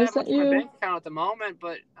 I don't really I have sent much in my you bank account at the moment,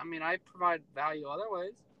 but, I mean, I provide value other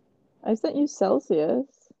ways. I sent you Celsius.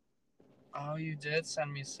 Oh, you did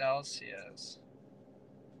send me Celsius.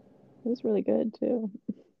 It was really good too.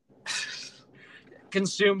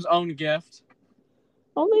 Consume's own gift.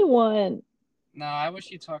 Only one. No, I wish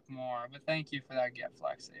you took more, but thank you for that gift,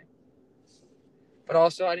 Lexi. But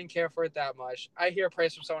also, I didn't care for it that much. I hear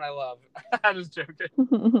praise from someone I love. I'm just joking.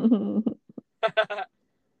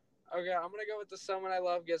 Okay, I'm gonna go with the someone I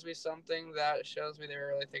love gives me something that shows me they were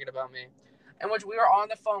really thinking about me. And which we were on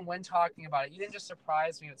the phone when talking about it. You didn't just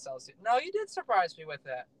surprise me with Celsius. No, you did surprise me with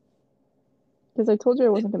it. Because I told you I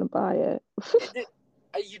wasn't gonna buy it.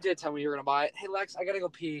 You did tell me you were gonna buy it. Hey Lex, I gotta go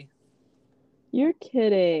pee. You're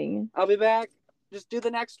kidding. I'll be back. Just do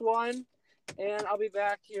the next one, and I'll be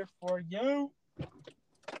back here for you.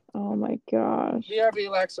 Oh my gosh. BRB,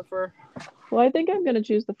 Lexifer. Well, I think I'm gonna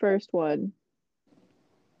choose the first one.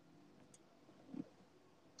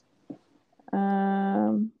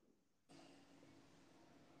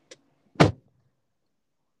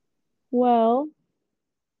 Well,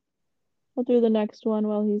 I'll do the next one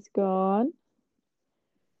while he's gone.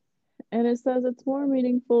 And it says it's more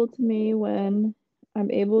meaningful to me when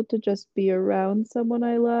I'm able to just be around someone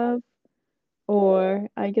I love or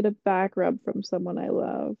I get a back rub from someone I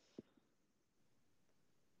love.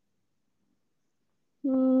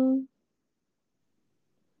 Hmm.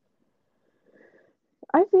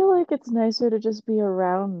 I feel like it's nicer to just be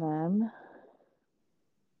around them.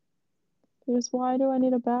 Because why do I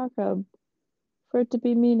need a back rub for it to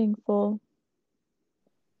be meaningful?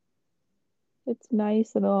 It's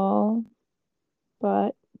nice and all,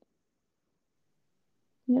 but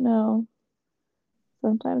you know,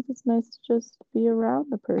 sometimes it's nice to just be around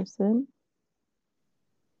the person.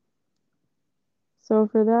 So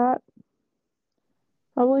for that,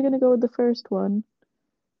 probably gonna go with the first one,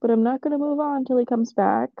 but I'm not gonna move on until he comes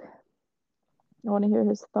back. I want to hear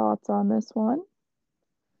his thoughts on this one.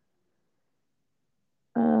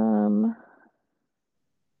 Um,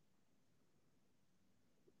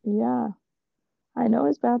 yeah, I know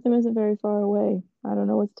his bathroom isn't very far away. I don't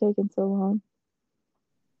know what's taking so long.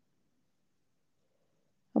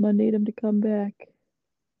 I'm gonna need him to come back.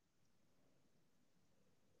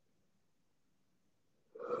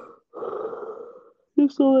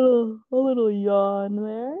 Just a little yawn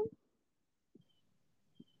there.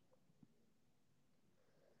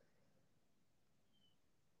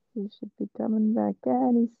 He should be coming back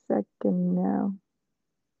any second now.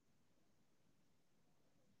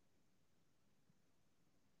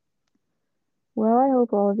 Well, I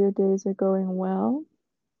hope all of your days are going well.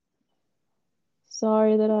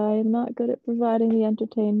 Sorry that I am not good at providing the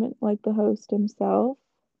entertainment like the host himself,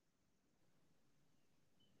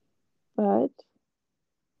 but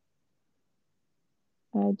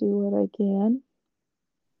I do what I can.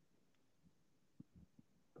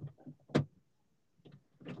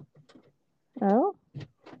 Oh,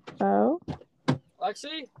 oh,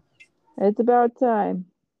 Lexi, it's about time.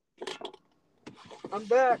 I'm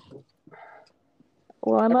back.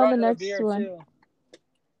 Well, I'm I on brought the another next beer one. too.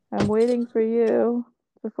 I'm waiting for you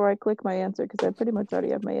before I click my answer because I pretty much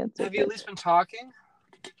already have my answer Have you at picked. least been talking?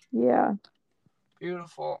 Yeah.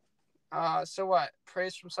 Beautiful. So what?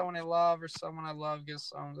 Praise from someone I love or someone I love gives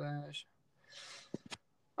something.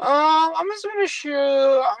 I'm just gonna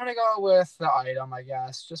shoot. I'm gonna go with the item, I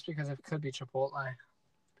guess, just because it could be Chipotle.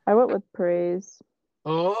 I went with praise.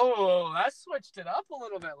 Oh, that switched it up a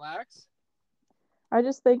little bit, Lex. I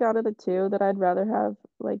just think out of the two that I'd rather have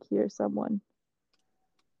like hear someone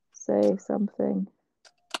say something.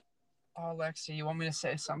 Oh, Lexi, you want me to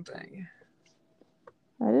say something?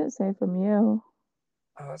 I didn't say from you.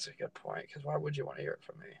 Oh, that's a good point. Because why would you want to hear it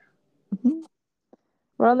from me? Mhm.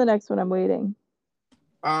 We're on the next one. I'm waiting.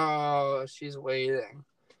 Oh, she's waiting.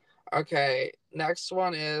 Okay, next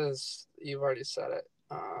one is you've already said it.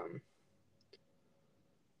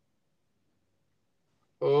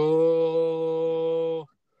 Oh,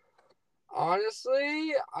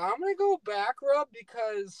 honestly, I'm gonna go back rub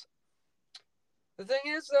because the thing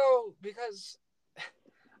is though, because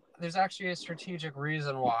there's actually a strategic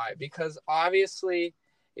reason why. Because obviously,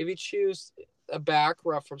 if you choose a back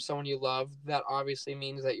rub from someone you love, that obviously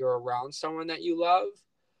means that you're around someone that you love.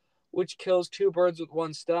 which kills two birds with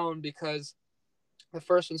one stone because the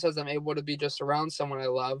first one says I'm able to be just around someone I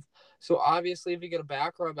love. So obviously, if you get a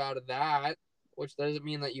back rub out of that, which doesn't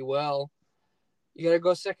mean that you will, you gotta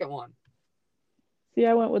go second one. See,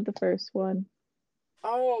 I went with the first one.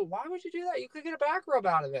 Oh, why would you do that? You could get a back rub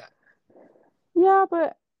out of it. Yeah,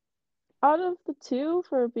 but out of the two,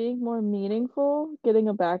 for being more meaningful, getting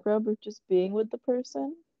a back rub or just being with the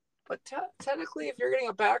person. But technically, if you're getting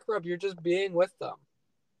a back rub, you're just being with them.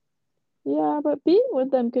 Yeah, but being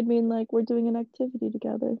with them could mean like we're doing an activity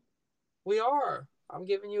together. We are. I'm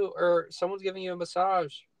giving you, or someone's giving you a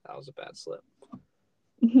massage. That was a bad slip.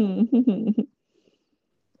 And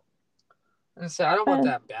so I don't want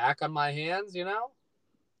that back on my hands, you know?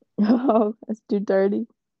 Oh, that's too dirty.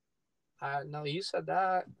 No, you said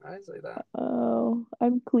that. I didn't say that. Oh,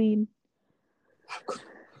 I'm clean.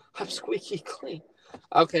 I'm squeaky clean.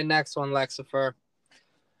 Okay, next one, Lexifer.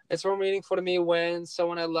 It's more meaningful to me when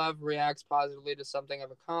someone I love reacts positively to something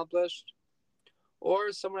I've accomplished,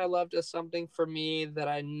 or someone I love does something for me that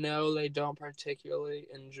I know they don't particularly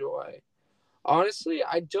enjoy. Honestly,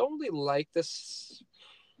 I don't really like this.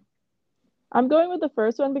 I'm going with the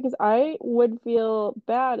first one because I would feel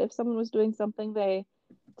bad if someone was doing something they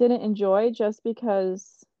didn't enjoy just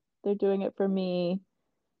because they're doing it for me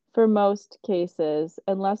for most cases,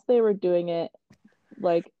 unless they were doing it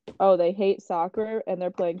like, oh, they hate soccer and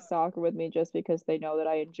they're playing soccer with me just because they know that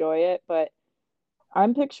I enjoy it. But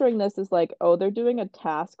I'm picturing this as like, oh, they're doing a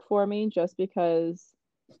task for me just because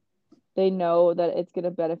they know that it's going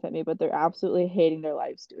to benefit me, but they're absolutely hating their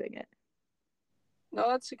lives doing it. No,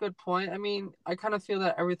 that's a good point. I mean, I kind of feel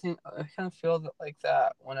that like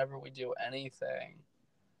that whenever we do anything.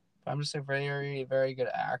 But I'm just a very, very good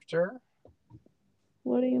actor.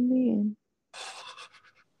 What do you mean?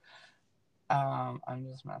 I'm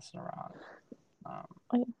just messing around.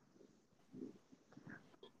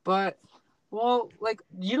 But, well, like,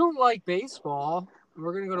 you don't like baseball.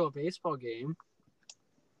 We're going to go to a baseball game.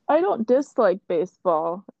 I don't dislike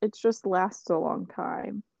baseball. It just lasts a long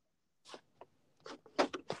time.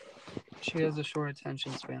 She has a short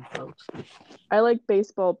attention span, folks. I like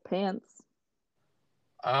baseball pants.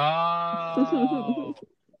 Oh.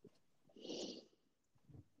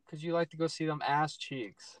 Because you like to go see them ass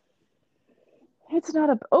cheeks. It's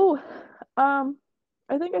not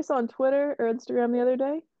I think I saw on Twitter or Instagram the other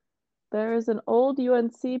day, there is an old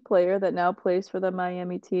UNC player that now plays for the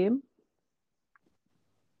Miami team.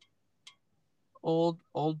 Old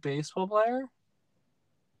baseball player?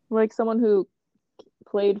 Like someone who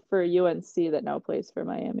played for UNC that now plays for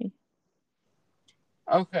Miami.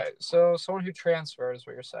 Okay, so someone who transferred is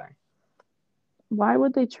what you're saying. Why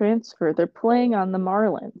would they transfer? They're playing on the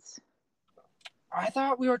Marlins. I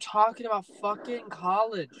thought we were talking about fucking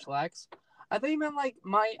college, Lex. I thought you meant like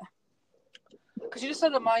because you just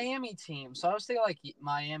said the Miami team, so I was thinking like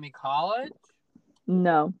Miami College.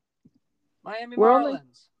 No. Miami We're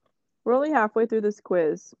Marlins. We're only halfway through this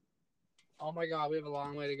quiz. Oh my god, we have a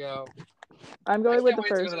long way to go. I'm going with the I can't wait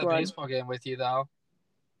to first go to the one. baseball game with you, though.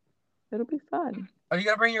 It'll be fun. Are you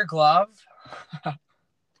gonna bring your glove?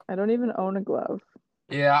 I don't even own a glove.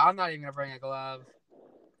 Yeah, I'm not even gonna bring a glove.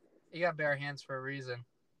 You got bare hands for a reason.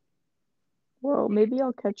 Well, maybe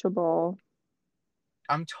I'll catch a ball.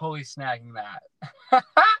 I'm totally snagging that.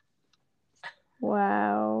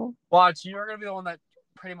 Wow. Watch, you're gonna be the one that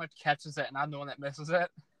pretty much catches it, and I'm the one that misses it.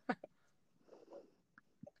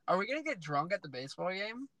 Are we gonna get drunk at the baseball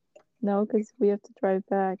game? No, because we have to drive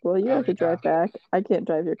back. Well, you have to drive back. I can't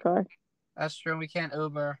drive your car. That's true. We can't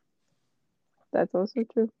Uber. That's also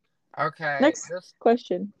true. Okay. Next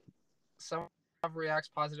question. Someone reacts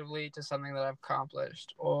positively to something that I've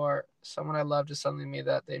accomplished, or someone I love to something me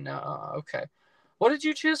that they know. Okay. What did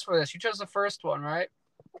you choose for this? You chose the first one, right?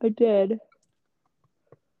 I did.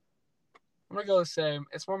 I'm gonna go the same.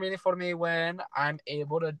 It's more meaningful to me when I'm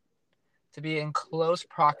able to be in close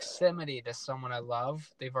proximity to someone I love.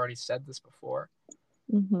 They've already said this before.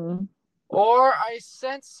 Mm-hmm. Or I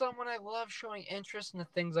sense someone I love showing interest in the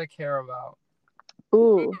things I care about.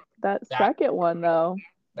 Ooh, that second one, though.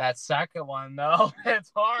 That second one, though.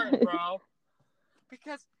 It's hard, bro.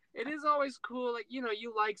 Because it is always cool. Like, you know,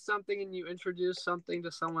 you like something and you introduce something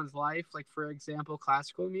to someone's life. Like, for example,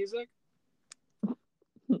 classical music.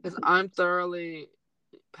 Because I'm thoroughly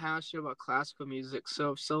passionate about classical music.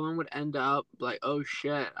 So if someone would end up like, oh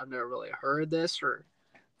shit, I've never really heard this or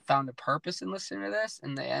found a purpose in listening to this,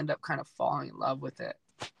 and they end up kind of falling in love with it,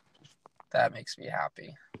 that makes me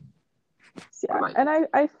happy. And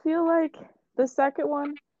I feel like the second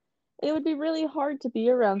one, it would be really hard to be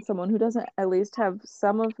around someone who doesn't at least have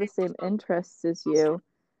some of the same interests as you.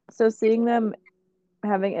 So seeing them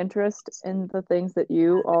having interest in the things that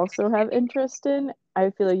you also have interest in, I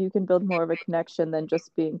feel like you can build more of a connection than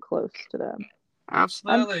just being close to them.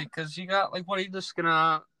 Absolutely, because you got like, what are you just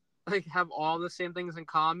gonna like have all the same things in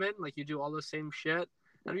common? Like you do all the same shit?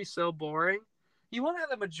 That'd be so boring. You want to have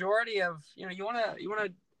the majority of, you want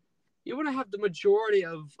to have the majority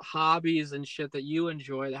of hobbies and shit that you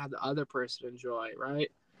enjoy that have the other person enjoy,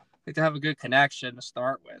 right? Like to have a good connection to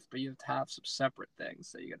start with, but you have to have some separate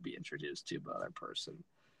things that you got to be introduced to by the other person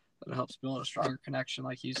that helps build a stronger connection,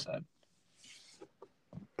 like you said.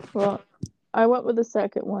 Well, I went with the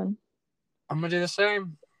second one. I'm gonna do the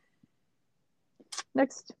same.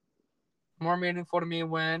 Next. More meaningful to me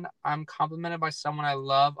when I'm complimented by someone I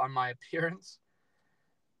love on my appearance,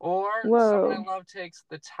 or someone I Whoa. love takes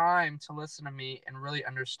the time to listen to me and really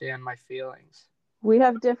understand my feelings. We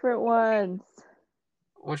have different ones.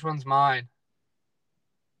 Which one's mine?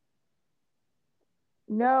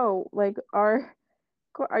 No, like are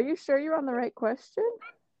you sure you're on the right question?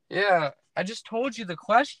 Yeah, I just told you the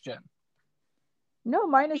question. No,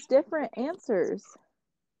 mine is different answers.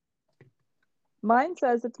 Mine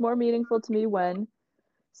says it's more meaningful to me when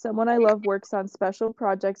someone I love works on special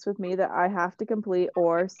projects with me that I have to complete,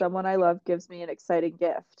 or someone I love gives me an exciting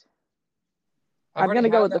gift. I've I'm already gonna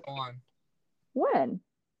go had with that one. when?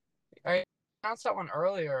 I announced that one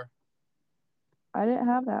earlier. I didn't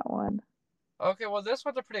have that one. Okay, well this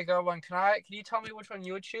one's a pretty good one. Can you tell me which one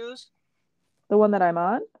you would choose? The one that I'm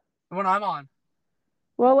on? The one I'm on.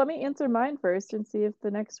 Well, let me answer mine first and see if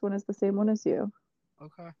the next one is the same one as you.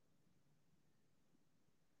 Okay.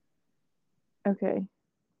 Okay.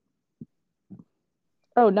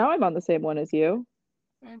 Oh, now I'm on the same one as you.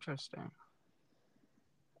 Interesting.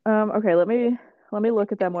 Okay, let me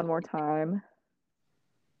look at them one more time.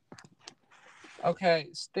 Okay,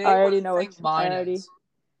 state I what already you know think mine is.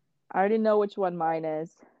 I already know which one mine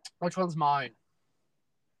is. Which one's mine?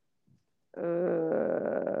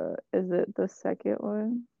 Is it the second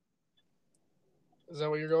one? Is that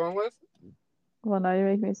what you're going with? Well, now you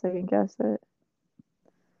make me second guess it.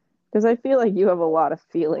 Because I feel like you have a lot of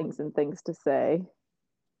feelings and things to say.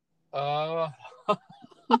 Uh, what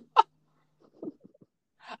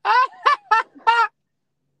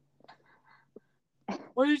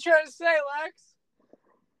are you trying to say, Lex?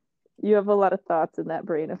 You have a lot of thoughts in that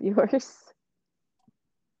brain of yours.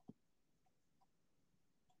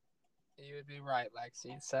 You would be right,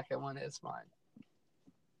 Lexi. Second one is mine.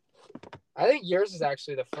 I think yours is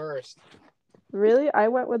actually the first. Really? I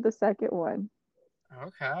went with the second one.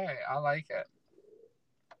 Okay, I like it.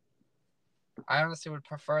 I honestly would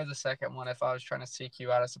prefer the second one if I was trying to seek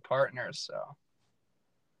you out as a partner, so.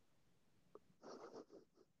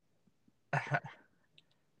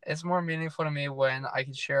 It's more meaningful to me when I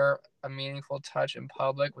can share a meaningful touch in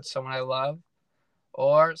public with someone I love,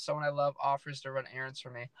 or someone I love offers to run errands for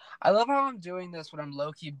me. I love how I'm doing this when I'm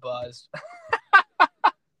low-key buzzed.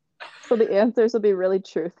 So the answers will be really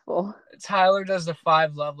truthful. Tyler does the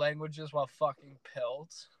 5 love languages while fucking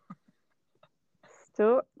pilled.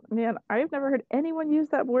 So, man, I've never heard anyone use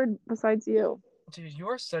that word besides you. Dude,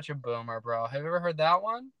 you're such a boomer, bro. Have you ever heard that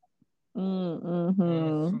one?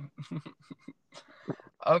 Mm-hmm.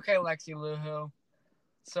 Okay, Lexi Luhu.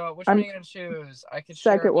 So, which one are I'm you gonna choose? I could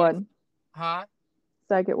share. second one. Huh?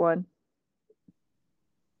 Second one.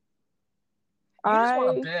 You just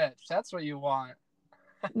want a bitch. That's what you want.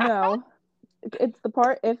 No. It's the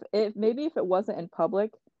part if maybe if it wasn't in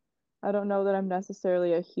public, I don't know that I'm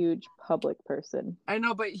necessarily a huge public person. I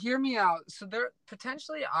know, but hear me out. So there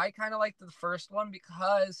potentially I kind of like the first one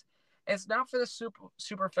because it's not for the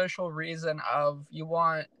superficial reason of you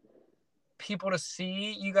want people to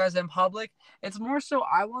see you guys in public. It's more so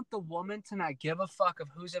I want the woman to not give a fuck of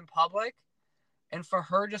who's in public and for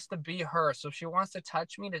her just to be her. So if she wants to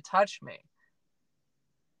touch me, to touch me.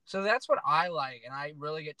 So that's what I like, and I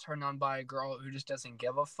really get turned on by a girl who just doesn't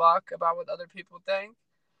give a fuck about what other people think.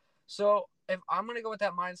 So if I'm gonna go with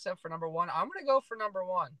that mindset for number one, I'm gonna go for number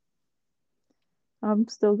one. I'm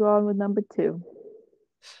still going with number 2.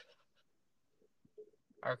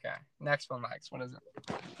 Okay, next one, Lex. What is it?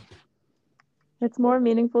 It's more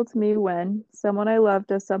meaningful to me when someone I love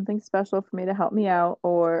does something special for me to help me out,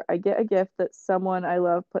 or I get a gift that someone I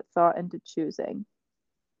love put thought into choosing.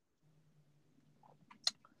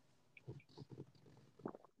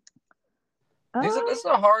 This is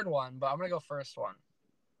a hard one, but I'm gonna go first one.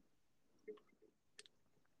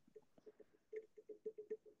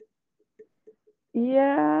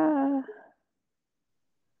 Yeah.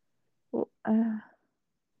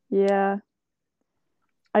 Yeah.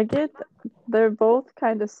 I get they're both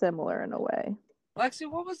kind of similar in a way. Lexi,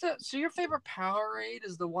 what was that? So your favorite Powerade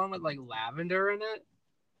is the one with like lavender in it?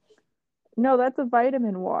 No, that's a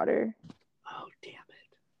vitamin water. Oh, damn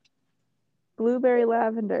it. Blueberry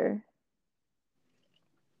lavender.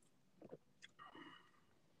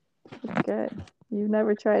 It's good. You've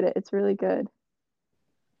never tried it. It's really good.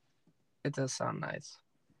 It does sound nice.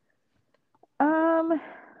 I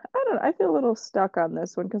don't know. I feel a little stuck on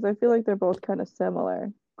this one because I feel like they're both kind of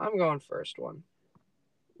similar. I'm going first one.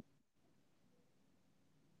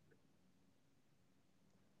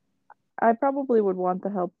 I probably would want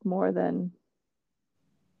the help more than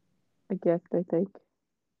a gift, I think.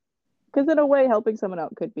 Because in a way, helping someone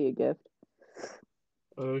out could be a gift.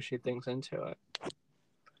 Oh, she thinks into it.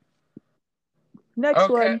 Next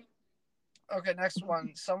one. Okay, next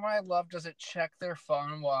one. Someone I love doesn't check their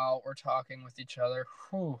phone while we're talking with each other.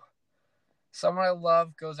 Whew. Someone I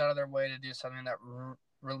love goes out of their way to do something that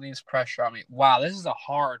relieves pressure on me. Wow, this is a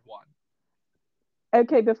hard one.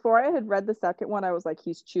 Okay, before I had read the second one, I was like,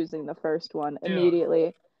 he's choosing the first one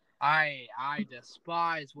immediately. I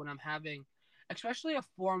despise when I'm having, especially a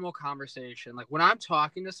formal conversation. Like when I'm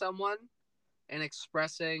talking to someone and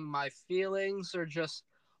expressing my feelings or just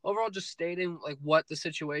overall just stating like what the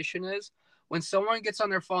situation is. When someone gets on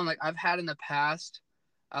their phone, like I've had in the past,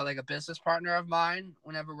 like a business partner of mine,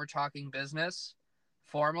 whenever we're talking business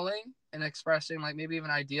formally and expressing like maybe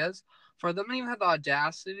even ideas, for them to even have the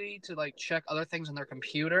audacity to like check other things on their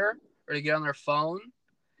computer or to get on their phone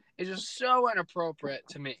is just so inappropriate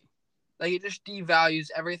to me. Like it just devalues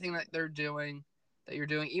everything that they're doing, that you're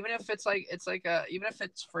doing, even if it's like even if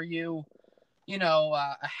it's for you,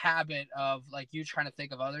 a habit of like you trying to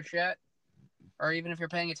think of other shit, or even if you're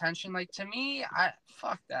paying attention. Like to me, I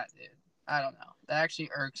fuck that, dude. I don't know. That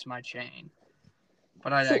actually irks my chain.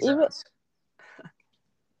 But I digress.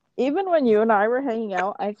 Even when you and I were hanging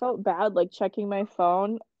out, I felt bad like checking my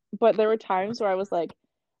phone, but there were times where I was like,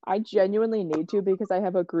 I genuinely need to because I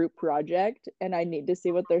have a group project and I need to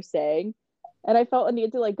see what they're saying. And I felt a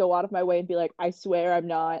need to like go out of my way and be like, I swear I'm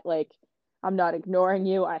not ignoring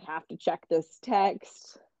you. I have to check this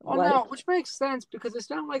text. Oh Like, no, which makes sense because it's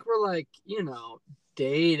not like we're like,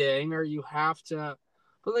 dating or you have to.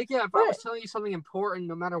 But like, yeah, if I was telling you something important,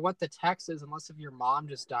 no matter what the text is, unless if your mom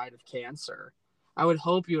just died of cancer, I would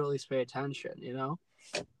hope you at least pay attention,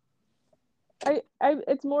 I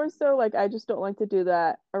it's more so like I just don't like to do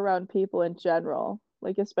that around people in general.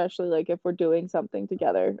 Like especially like if we're doing something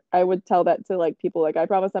together. I would tell that to like people like I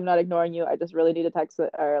promise I'm not ignoring you. I just really need to text it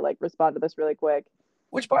or like respond to this really quick.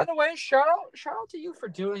 Which, by the way, shout out to you for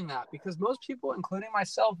doing that because most people, including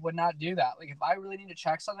myself, would not do that. Like, if I really need to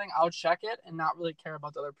check something, I'll check it and not really care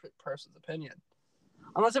about the other person's opinion,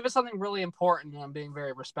 unless if it's something really important and I'm being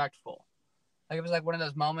very respectful. Like, if it's like one of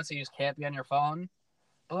those moments that you just can't be on your phone.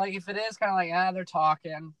 But like, if it is kind of like, they're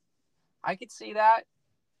talking, I could see that.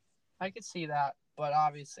 But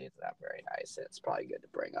obviously, it's not very nice. It's probably good to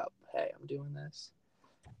bring up. Hey, I'm doing this.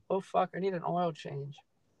 Oh fuck! I need an oil change.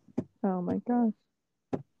 Oh my gosh.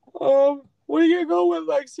 What are you gonna go with,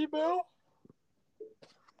 Lexi Bill?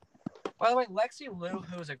 By the way, Lexi Lou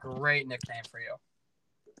Who is a great nickname for you.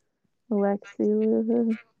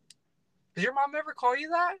 Lexi. Did your mom ever call you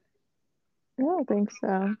that? I don't think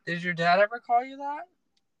so. Did your dad ever call you that?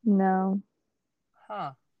 No.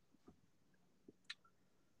 Huh.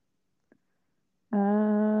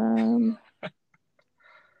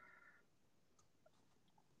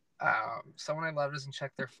 Someone I love doesn't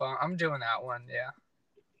check their phone. I'm doing that one, yeah.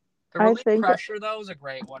 The relief pressure, though, is a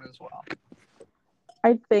great one as well.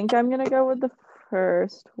 I think I'm going to go with the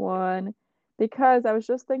first one because I was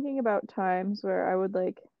just thinking about times where I would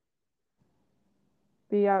like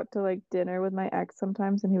be out to like dinner with my ex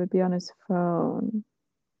sometimes and he would be on his phone.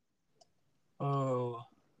 Oh.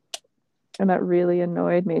 And that really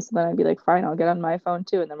annoyed me. So then I'd be like, fine, I'll get on my phone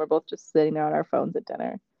too. And then we're both just sitting there on our phones at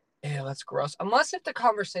dinner. Yeah, that's gross. Unless if the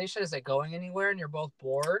conversation isn't going anywhere and you're both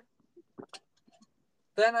bored,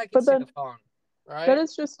 then I can see the phone, right? Then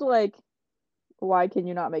it's just like, why can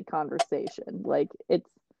you not make conversation? Like it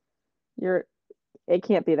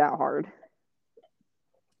can't be that hard.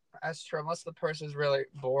 That's true, unless the person's really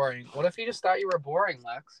boring. What if he just thought you were boring,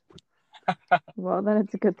 Lex? Well, then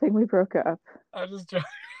it's a good thing we broke up. I'm just joking.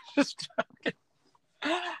 Just joking.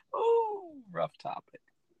 Oh, rough topic.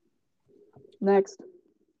 Next.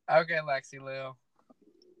 Okay, Lexi Lou.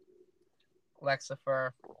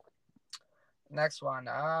 Lexifer. Next one.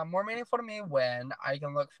 More meaningful to me when I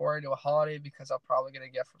can look forward to a holiday because I'll probably get a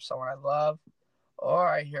gift from someone I love, or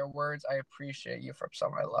I hear words I appreciate you from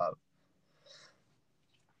someone I love.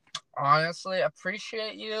 Honestly,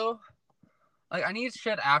 appreciate you. Like, I need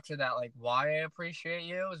shit after that. Like, why I appreciate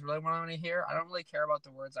you is really what I want to hear. I don't really care about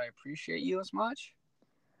the words I appreciate you as much.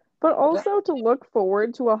 But also to look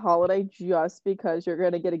forward to a holiday just because you're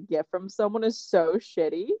gonna get a gift from someone is so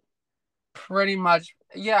shitty. Pretty much,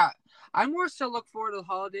 yeah. I more so look forward to the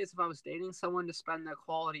holidays if I was dating someone to spend that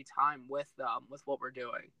quality time with them, with what we're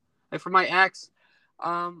doing. Like for my ex,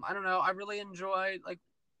 I don't know. I really enjoyed like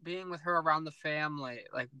being with her around the family,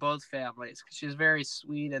 like both families, because she was very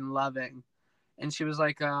sweet and loving, and she was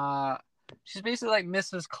like, she's basically like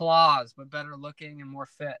Mrs. Claus, but better looking and more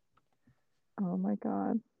fit. Oh my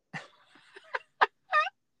God.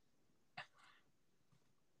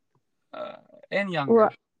 And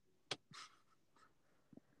younger.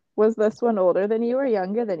 Was this one older than you or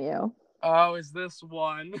younger than you? Oh, is this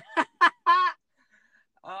one?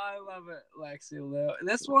 I love it, Lexi Lou.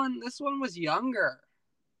 This one was younger.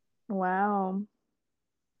 Wow.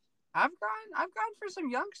 I've gone for some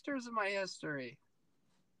youngsters in my history.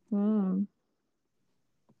 Hmm.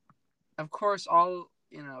 Of course, all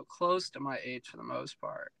close to my age for the most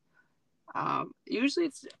part. Usually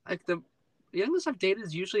it's like the youngest I've dated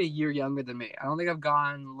is usually a year younger than me. I don't think I've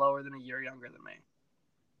gone lower than a year younger than me.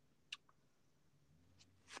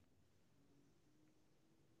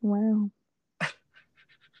 Wow.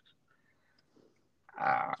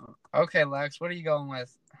 Okay, Lex, what are you going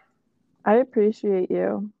with? I appreciate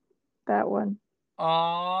you. That one.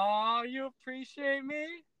 Oh, you appreciate me?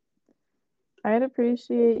 I'd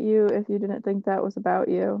appreciate you if you didn't think that was about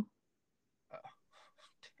you.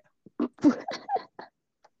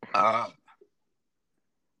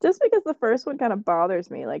 Just because the first one kind of bothers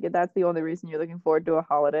me. Like, if that's the only reason you're looking forward to a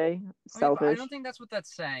holiday. Selfish. I don't think that's what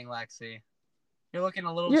that's saying, Lexi. You're looking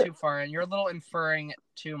a little too far and you're a little inferring it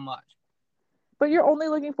too much. But you're only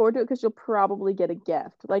looking forward to it because you'll probably get a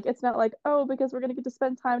gift. Like, it's not like, oh, because we're going to get to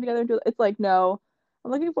spend time together and do it. It's like, no,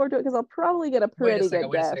 I'm looking forward to it because I'll probably get a pretty good gift.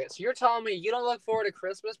 Wait a second. So you're telling me you don't look forward to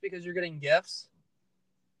Christmas because you're getting gifts?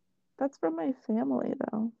 That's from my family,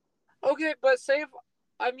 though. Okay, but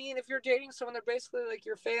if you're dating someone, they're basically like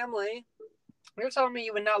your family. You're telling me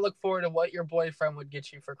you would not look forward to what your boyfriend would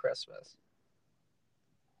get you for Christmas.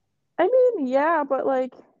 I mean, yeah, but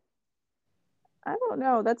like, I don't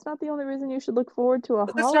know. That's not the only reason you should look forward to a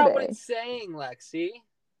holiday. That's not what it's saying, Lexi.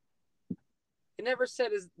 It never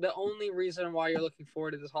said is the only reason why you're looking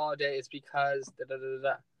forward to this holiday is because da da da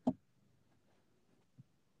da.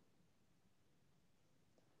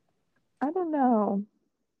 I don't know.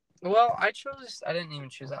 Well, I didn't even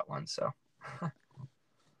choose that one, so.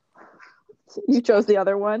 You chose the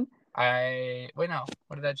other one? Wait, no.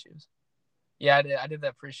 What did I choose? Yeah, I did. I did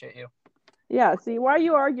appreciate you. Yeah, see, why are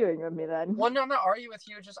you arguing with me then? Well, no, I'm not arguing with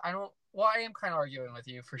you. I am kind of arguing with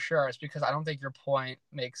you for sure. It's because I don't think your point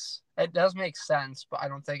it does make sense, but I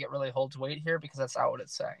don't think it really holds weight here because that's not what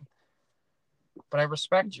it's saying. But I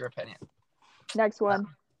respect your opinion. Next one.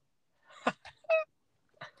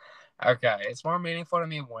 Okay, it's more meaningful to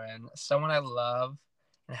me when someone I love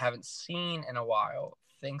and haven't seen in a while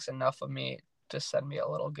thinks enough of me to send me a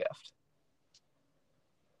little gift.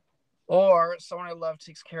 Or someone I love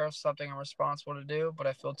takes care of something I'm responsible to do, but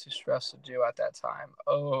I feel too stressed to do at that time.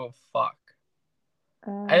 Oh, fuck.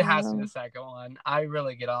 It has to be the second one. I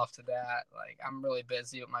really get off to that. Like, I'm really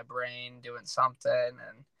busy with my brain doing something,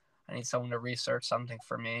 and I need someone to research something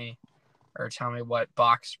for me or tell me what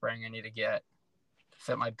box spring I need to get to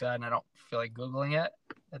fit my bed, and I don't feel like Googling it.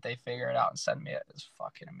 That they figure it out and send me it is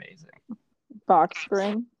fucking amazing. Box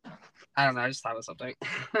spring? I don't know. I just thought of something.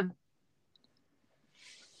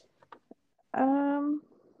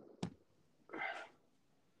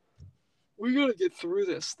 We gotta get through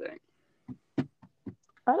this thing.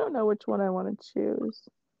 I don't know which one I want to choose.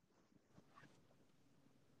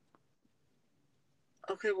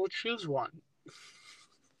 Okay, we'll choose one.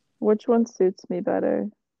 Which one suits me better?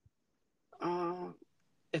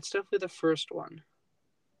 It's definitely the first one.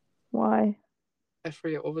 Why? I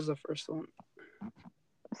forget, what was the first one?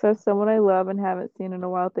 It says someone I love and haven't seen in a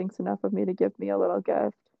while thinks enough of me to give me a little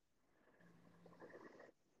gift.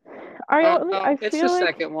 It's the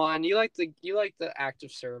second one. You like the act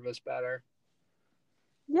of service better.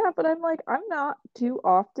 Yeah, but I'm not too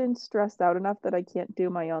often stressed out enough that I can't do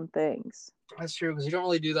my own things. That's true, because you don't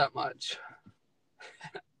really do that much.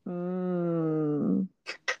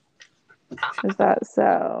 Is that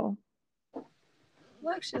so?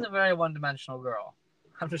 Lexi's a very one-dimensional girl.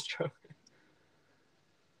 I'm just joking.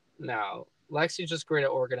 No, Lexi's just great at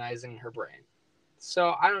organizing her brain.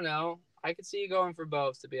 So, I don't know. I could see you going for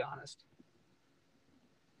both, to be honest.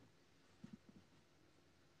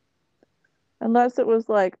 Unless it was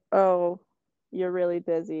like, oh, you're really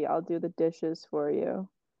busy. I'll do the dishes for you.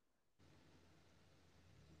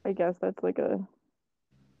 I guess that's like a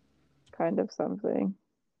kind of something.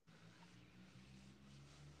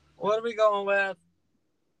 What are we going with?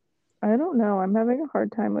 I don't know. I'm having a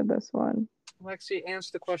hard time with this one. Lexi,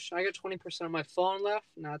 answer the question. I got 20% of my phone left,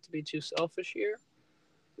 not to be too selfish here.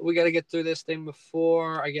 We got to get through this thing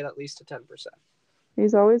before I get at least a 10%.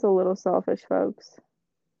 He's always a little selfish, folks.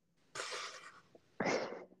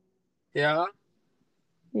 Yeah?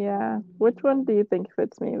 Yeah. Which one do you think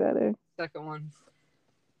fits me better? Second one.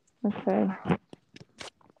 Okay.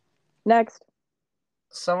 Next.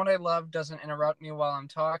 Someone I love doesn't interrupt me while I'm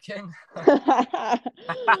talking.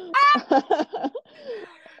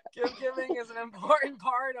 Gift giving is an important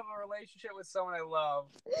part of a relationship with someone I love.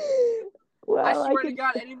 Well, I swear to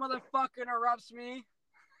God, any motherfucker interrupts me.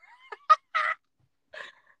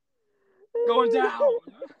 Going down.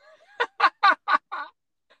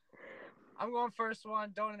 I'm going first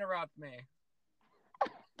one. Don't interrupt me.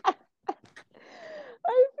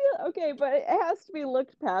 I feel okay, but it has to be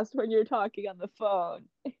looked past when you're talking on the phone.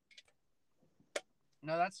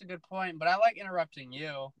 No, that's a good point, but I like interrupting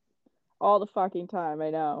you. All the fucking time, I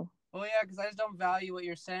know. Well, yeah, because I just don't value what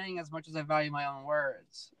you're saying as much as I value my own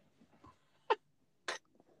words.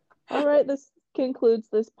 All right, this concludes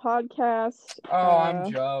this podcast. Oh,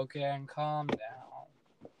 I'm joking. Calm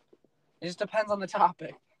down. It just depends on the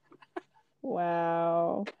topic.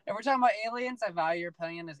 Wow. If we're talking about aliens, I value your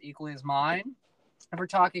opinion as equally as mine. If we're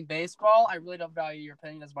talking baseball, I really don't value your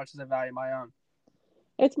opinion as much as I value my own.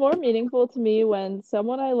 It's more meaningful to me when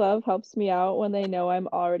someone I love helps me out when they know I'm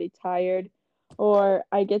already tired, or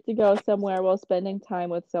I get to go somewhere while spending time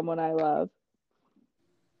with someone I love.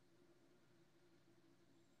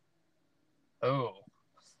 Oh,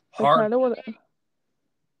 I hard. kind of want to.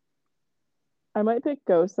 I might pick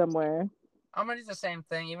go somewhere. I'm going to do the same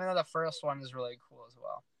thing, even though the first one is really cool as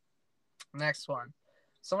well. Next one.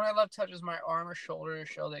 Someone I love touches my arm or shoulder to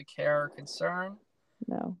show they care or concern.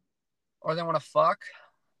 No. Or they want to fuck.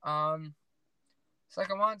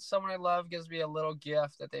 Second one, someone I love gives me a little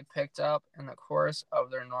gift that they picked up in the course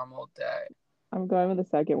of their normal day. I'm going with the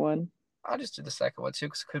second one. I'll just do the second one too,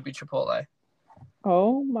 because it could be Chipotle.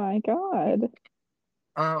 Oh my God.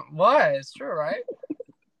 What? It's true, right?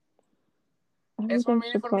 It's more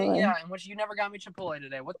Everything's meaningful to me. Chipotle. Yeah, in which you never got me Chipotle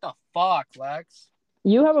today. What the fuck, Lex?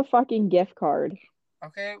 You have a fucking gift card.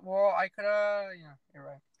 Okay, well, I could yeah, you're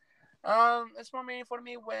right. It's more meaningful to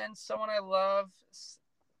me when someone I love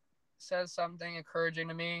says something encouraging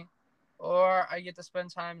to me, or I get to spend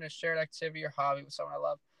time in a shared activity or hobby with someone I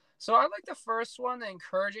love. So I like the first one, the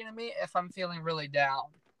encouraging to me, if I'm feeling really down.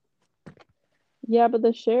 Yeah, but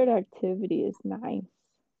the shared activity is nice.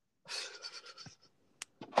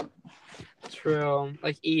 True,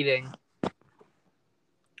 like eating.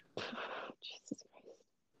 Jesus Christ.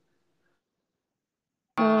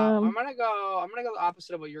 I'm gonna go the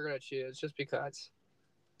opposite of what you're gonna choose, just because.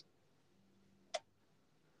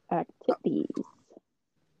 Activities.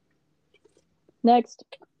 Next.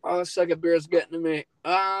 Oh, the second beer is getting to me.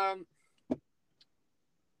 I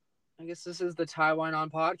guess this is the Taiwan on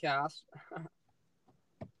podcast.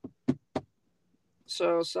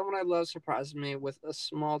 So someone I love surprises me with a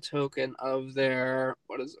small token of their,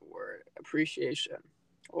 what is the word? Appreciation.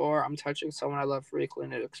 Or I'm touching someone I love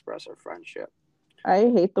frequently to express our friendship.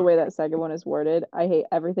 I hate the way that second one is worded. I hate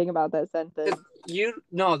everything about that sentence. The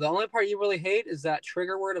only part you really hate is that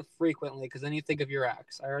trigger word of frequently, because then you think of your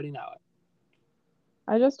ex. I already know it.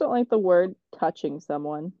 I just don't like the word touching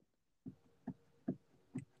someone.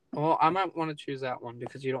 Well, I might want to choose that one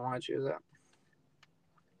because you don't want to choose it.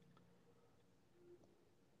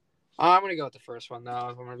 I'm going to go with the first one, though,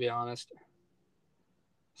 if I'm going to be honest.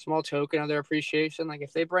 Small token of their appreciation. Like,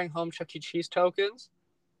 if they bring home Chuck E. Cheese tokens,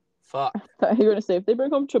 fuck. I thought you were going to say, if they bring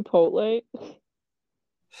home Chipotle.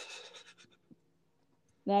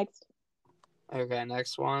 Next. Okay,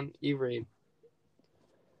 next one. You read.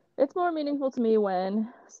 It's more meaningful to me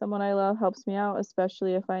when someone I love helps me out,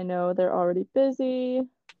 especially if I know they're already busy,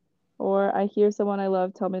 or I hear someone I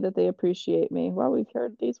love tell me that they appreciate me. Well, we've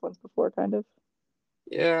heard these ones before, kind of.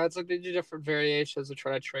 Yeah, it's like they do different variations to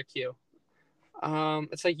try to trick you.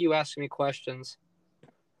 It's like you asking me questions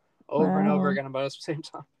over and over again about us at the same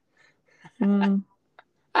time.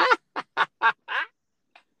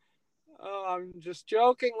 Oh, I'm just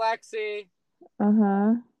joking, Lexi.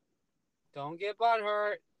 Uh-huh. Don't get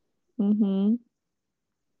butthurt. Mm-hmm.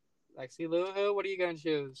 Lexi Luhu, what are you going to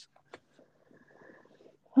choose?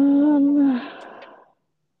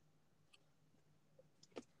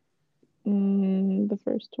 The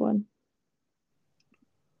first one.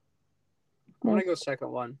 I'm going to go second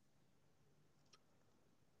one.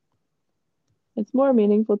 It's more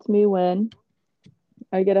meaningful to me when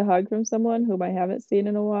I get a hug from someone whom I haven't seen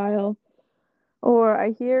in a while, or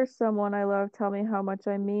I hear someone I love tell me how much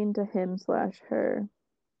I mean to him/her.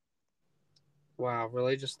 Wow,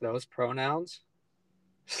 really? Just those pronouns?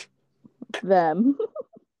 Them.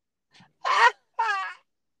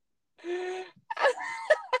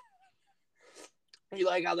 You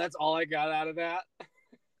like how that's all I got out of that?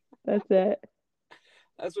 That's it.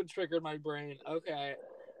 That's what triggered my brain. Okay.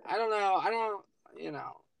 I don't know.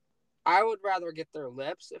 I would rather get their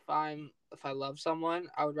lips if I love someone.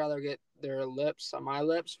 I would rather get their lips on my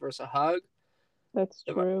lips versus a hug. That's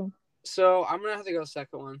true. So I'm gonna have to go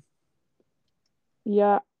second one.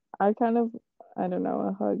 Yeah, I don't know.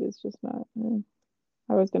 A hug is just not.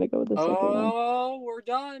 I was gonna go with the second one. Oh, we're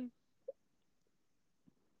done.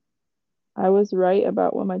 I was right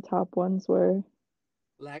about what my top ones were.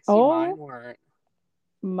 Lexi, mine Oh weren't.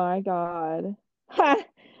 my God.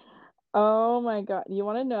 Oh my God. You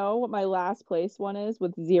want to know what my last place one is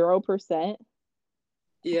with 0%?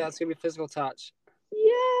 Yeah, it's gonna be physical touch.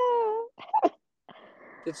 Yeah.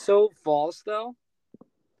 It's so false though.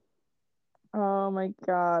 Oh my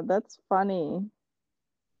God. That's funny.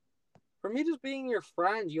 For me, just being your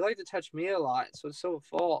friend, you like to touch me a lot, so it's so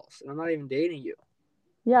false, and I'm not even dating you.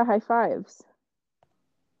 Yeah, high fives.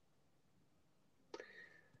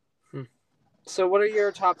 So, what are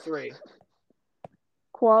your top three?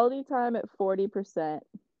 Quality time at 40%.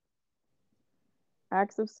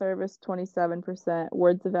 Acts of service 27%.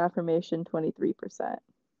 Words of affirmation 23%.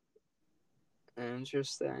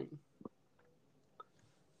 Interesting.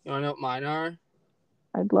 You wanna know what mine are?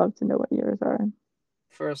 I'd love to know what yours are.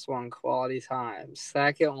 First one, quality time.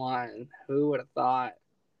 Second one, who would have thought?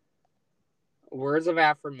 Words of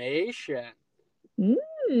affirmation.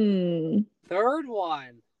 Mm. Third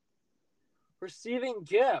one, receiving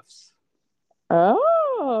gifts.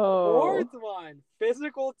 Oh. Fourth one,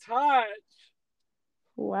 physical touch.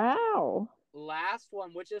 Wow. Last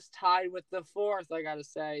one, which is tied with the fourth, I gotta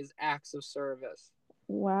say, is acts of service.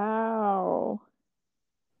 Wow.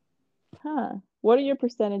 Huh. What are your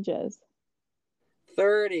percentages?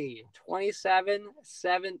 30, 27,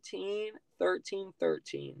 17, 13,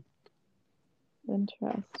 13.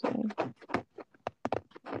 Interesting.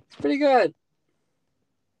 It's pretty good.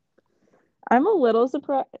 I'm a little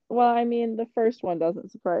surprised. Well, I mean, the first one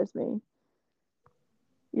doesn't surprise me.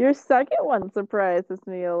 Your second one surprises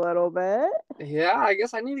me a little bit. Yeah, I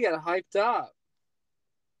guess I need to get hyped up.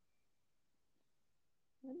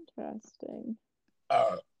 Interesting.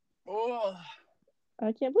 Oh,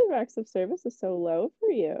 I can't believe acts of service is so low for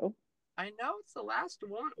you. I know it's the last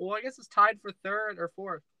one. Well, I guess it's tied for third or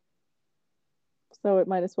fourth. So it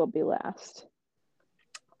might as well be last.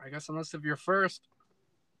 I guess unless if you're first.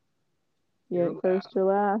 You ain't first, you're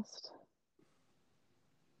last.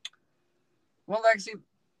 Well, Lexi,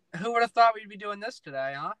 who would have thought we'd be doing this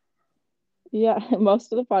today, huh? Yeah,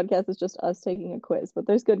 most of the podcast is just us taking a quiz, but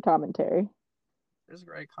there's good commentary. There's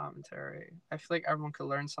great commentary. I feel like everyone could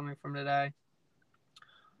learn something from today.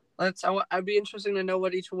 I'd be interested to know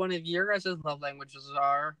what each one of your guys' love languages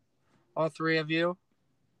are. All three of you.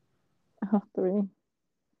 Oh, three.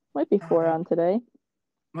 Might be four on today.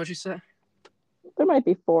 What'd you say? There might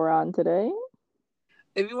be four on today.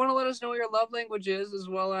 If you want to let us know what your love language is, as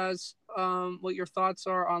well as what your thoughts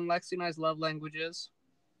are on Lexi and I's love languages,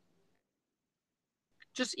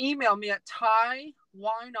 just email me at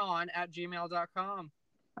tywineon@gmail.com.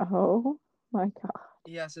 Oh my God.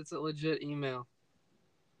 Yes, it's a legit email.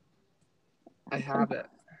 I have it.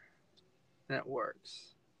 And it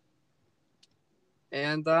works.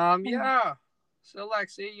 And yeah. So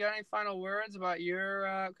Lexi, you got any final words about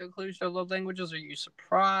your conclusion of love languages? Are you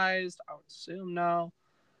surprised? I would assume no.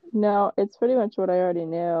 No, it's pretty much what I already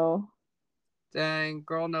knew. Dang,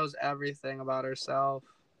 girl knows everything about herself.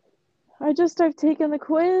 I've taken the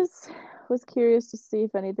quiz. Was curious to see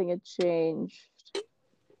if anything had changed.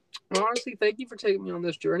 Well, honestly, thank you for taking me on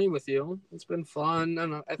this journey with you. It's been fun,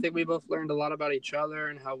 and I think we both learned a lot about each other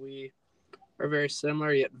and how we are very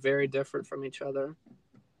similar yet very different from each other.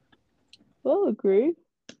 Well, agreed.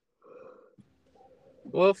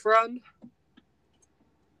 Well, friend,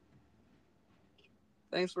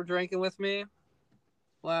 thanks for drinking with me,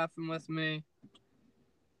 laughing with me,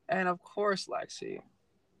 and of course, Lexi,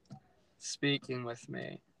 speaking with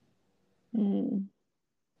me.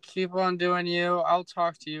 Keep on doing you. I'll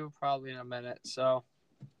talk to you probably in a minute, so.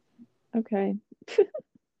 Okay.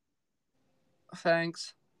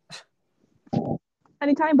 Thanks.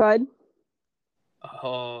 Anytime, bud.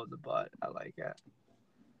 Oh, the butt. I like it.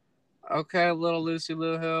 Okay, little Lucy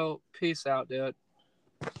Loohoo. Peace out, dude.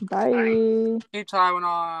 Bye. Keep Taiwan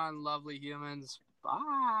on, lovely humans.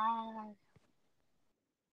 Bye.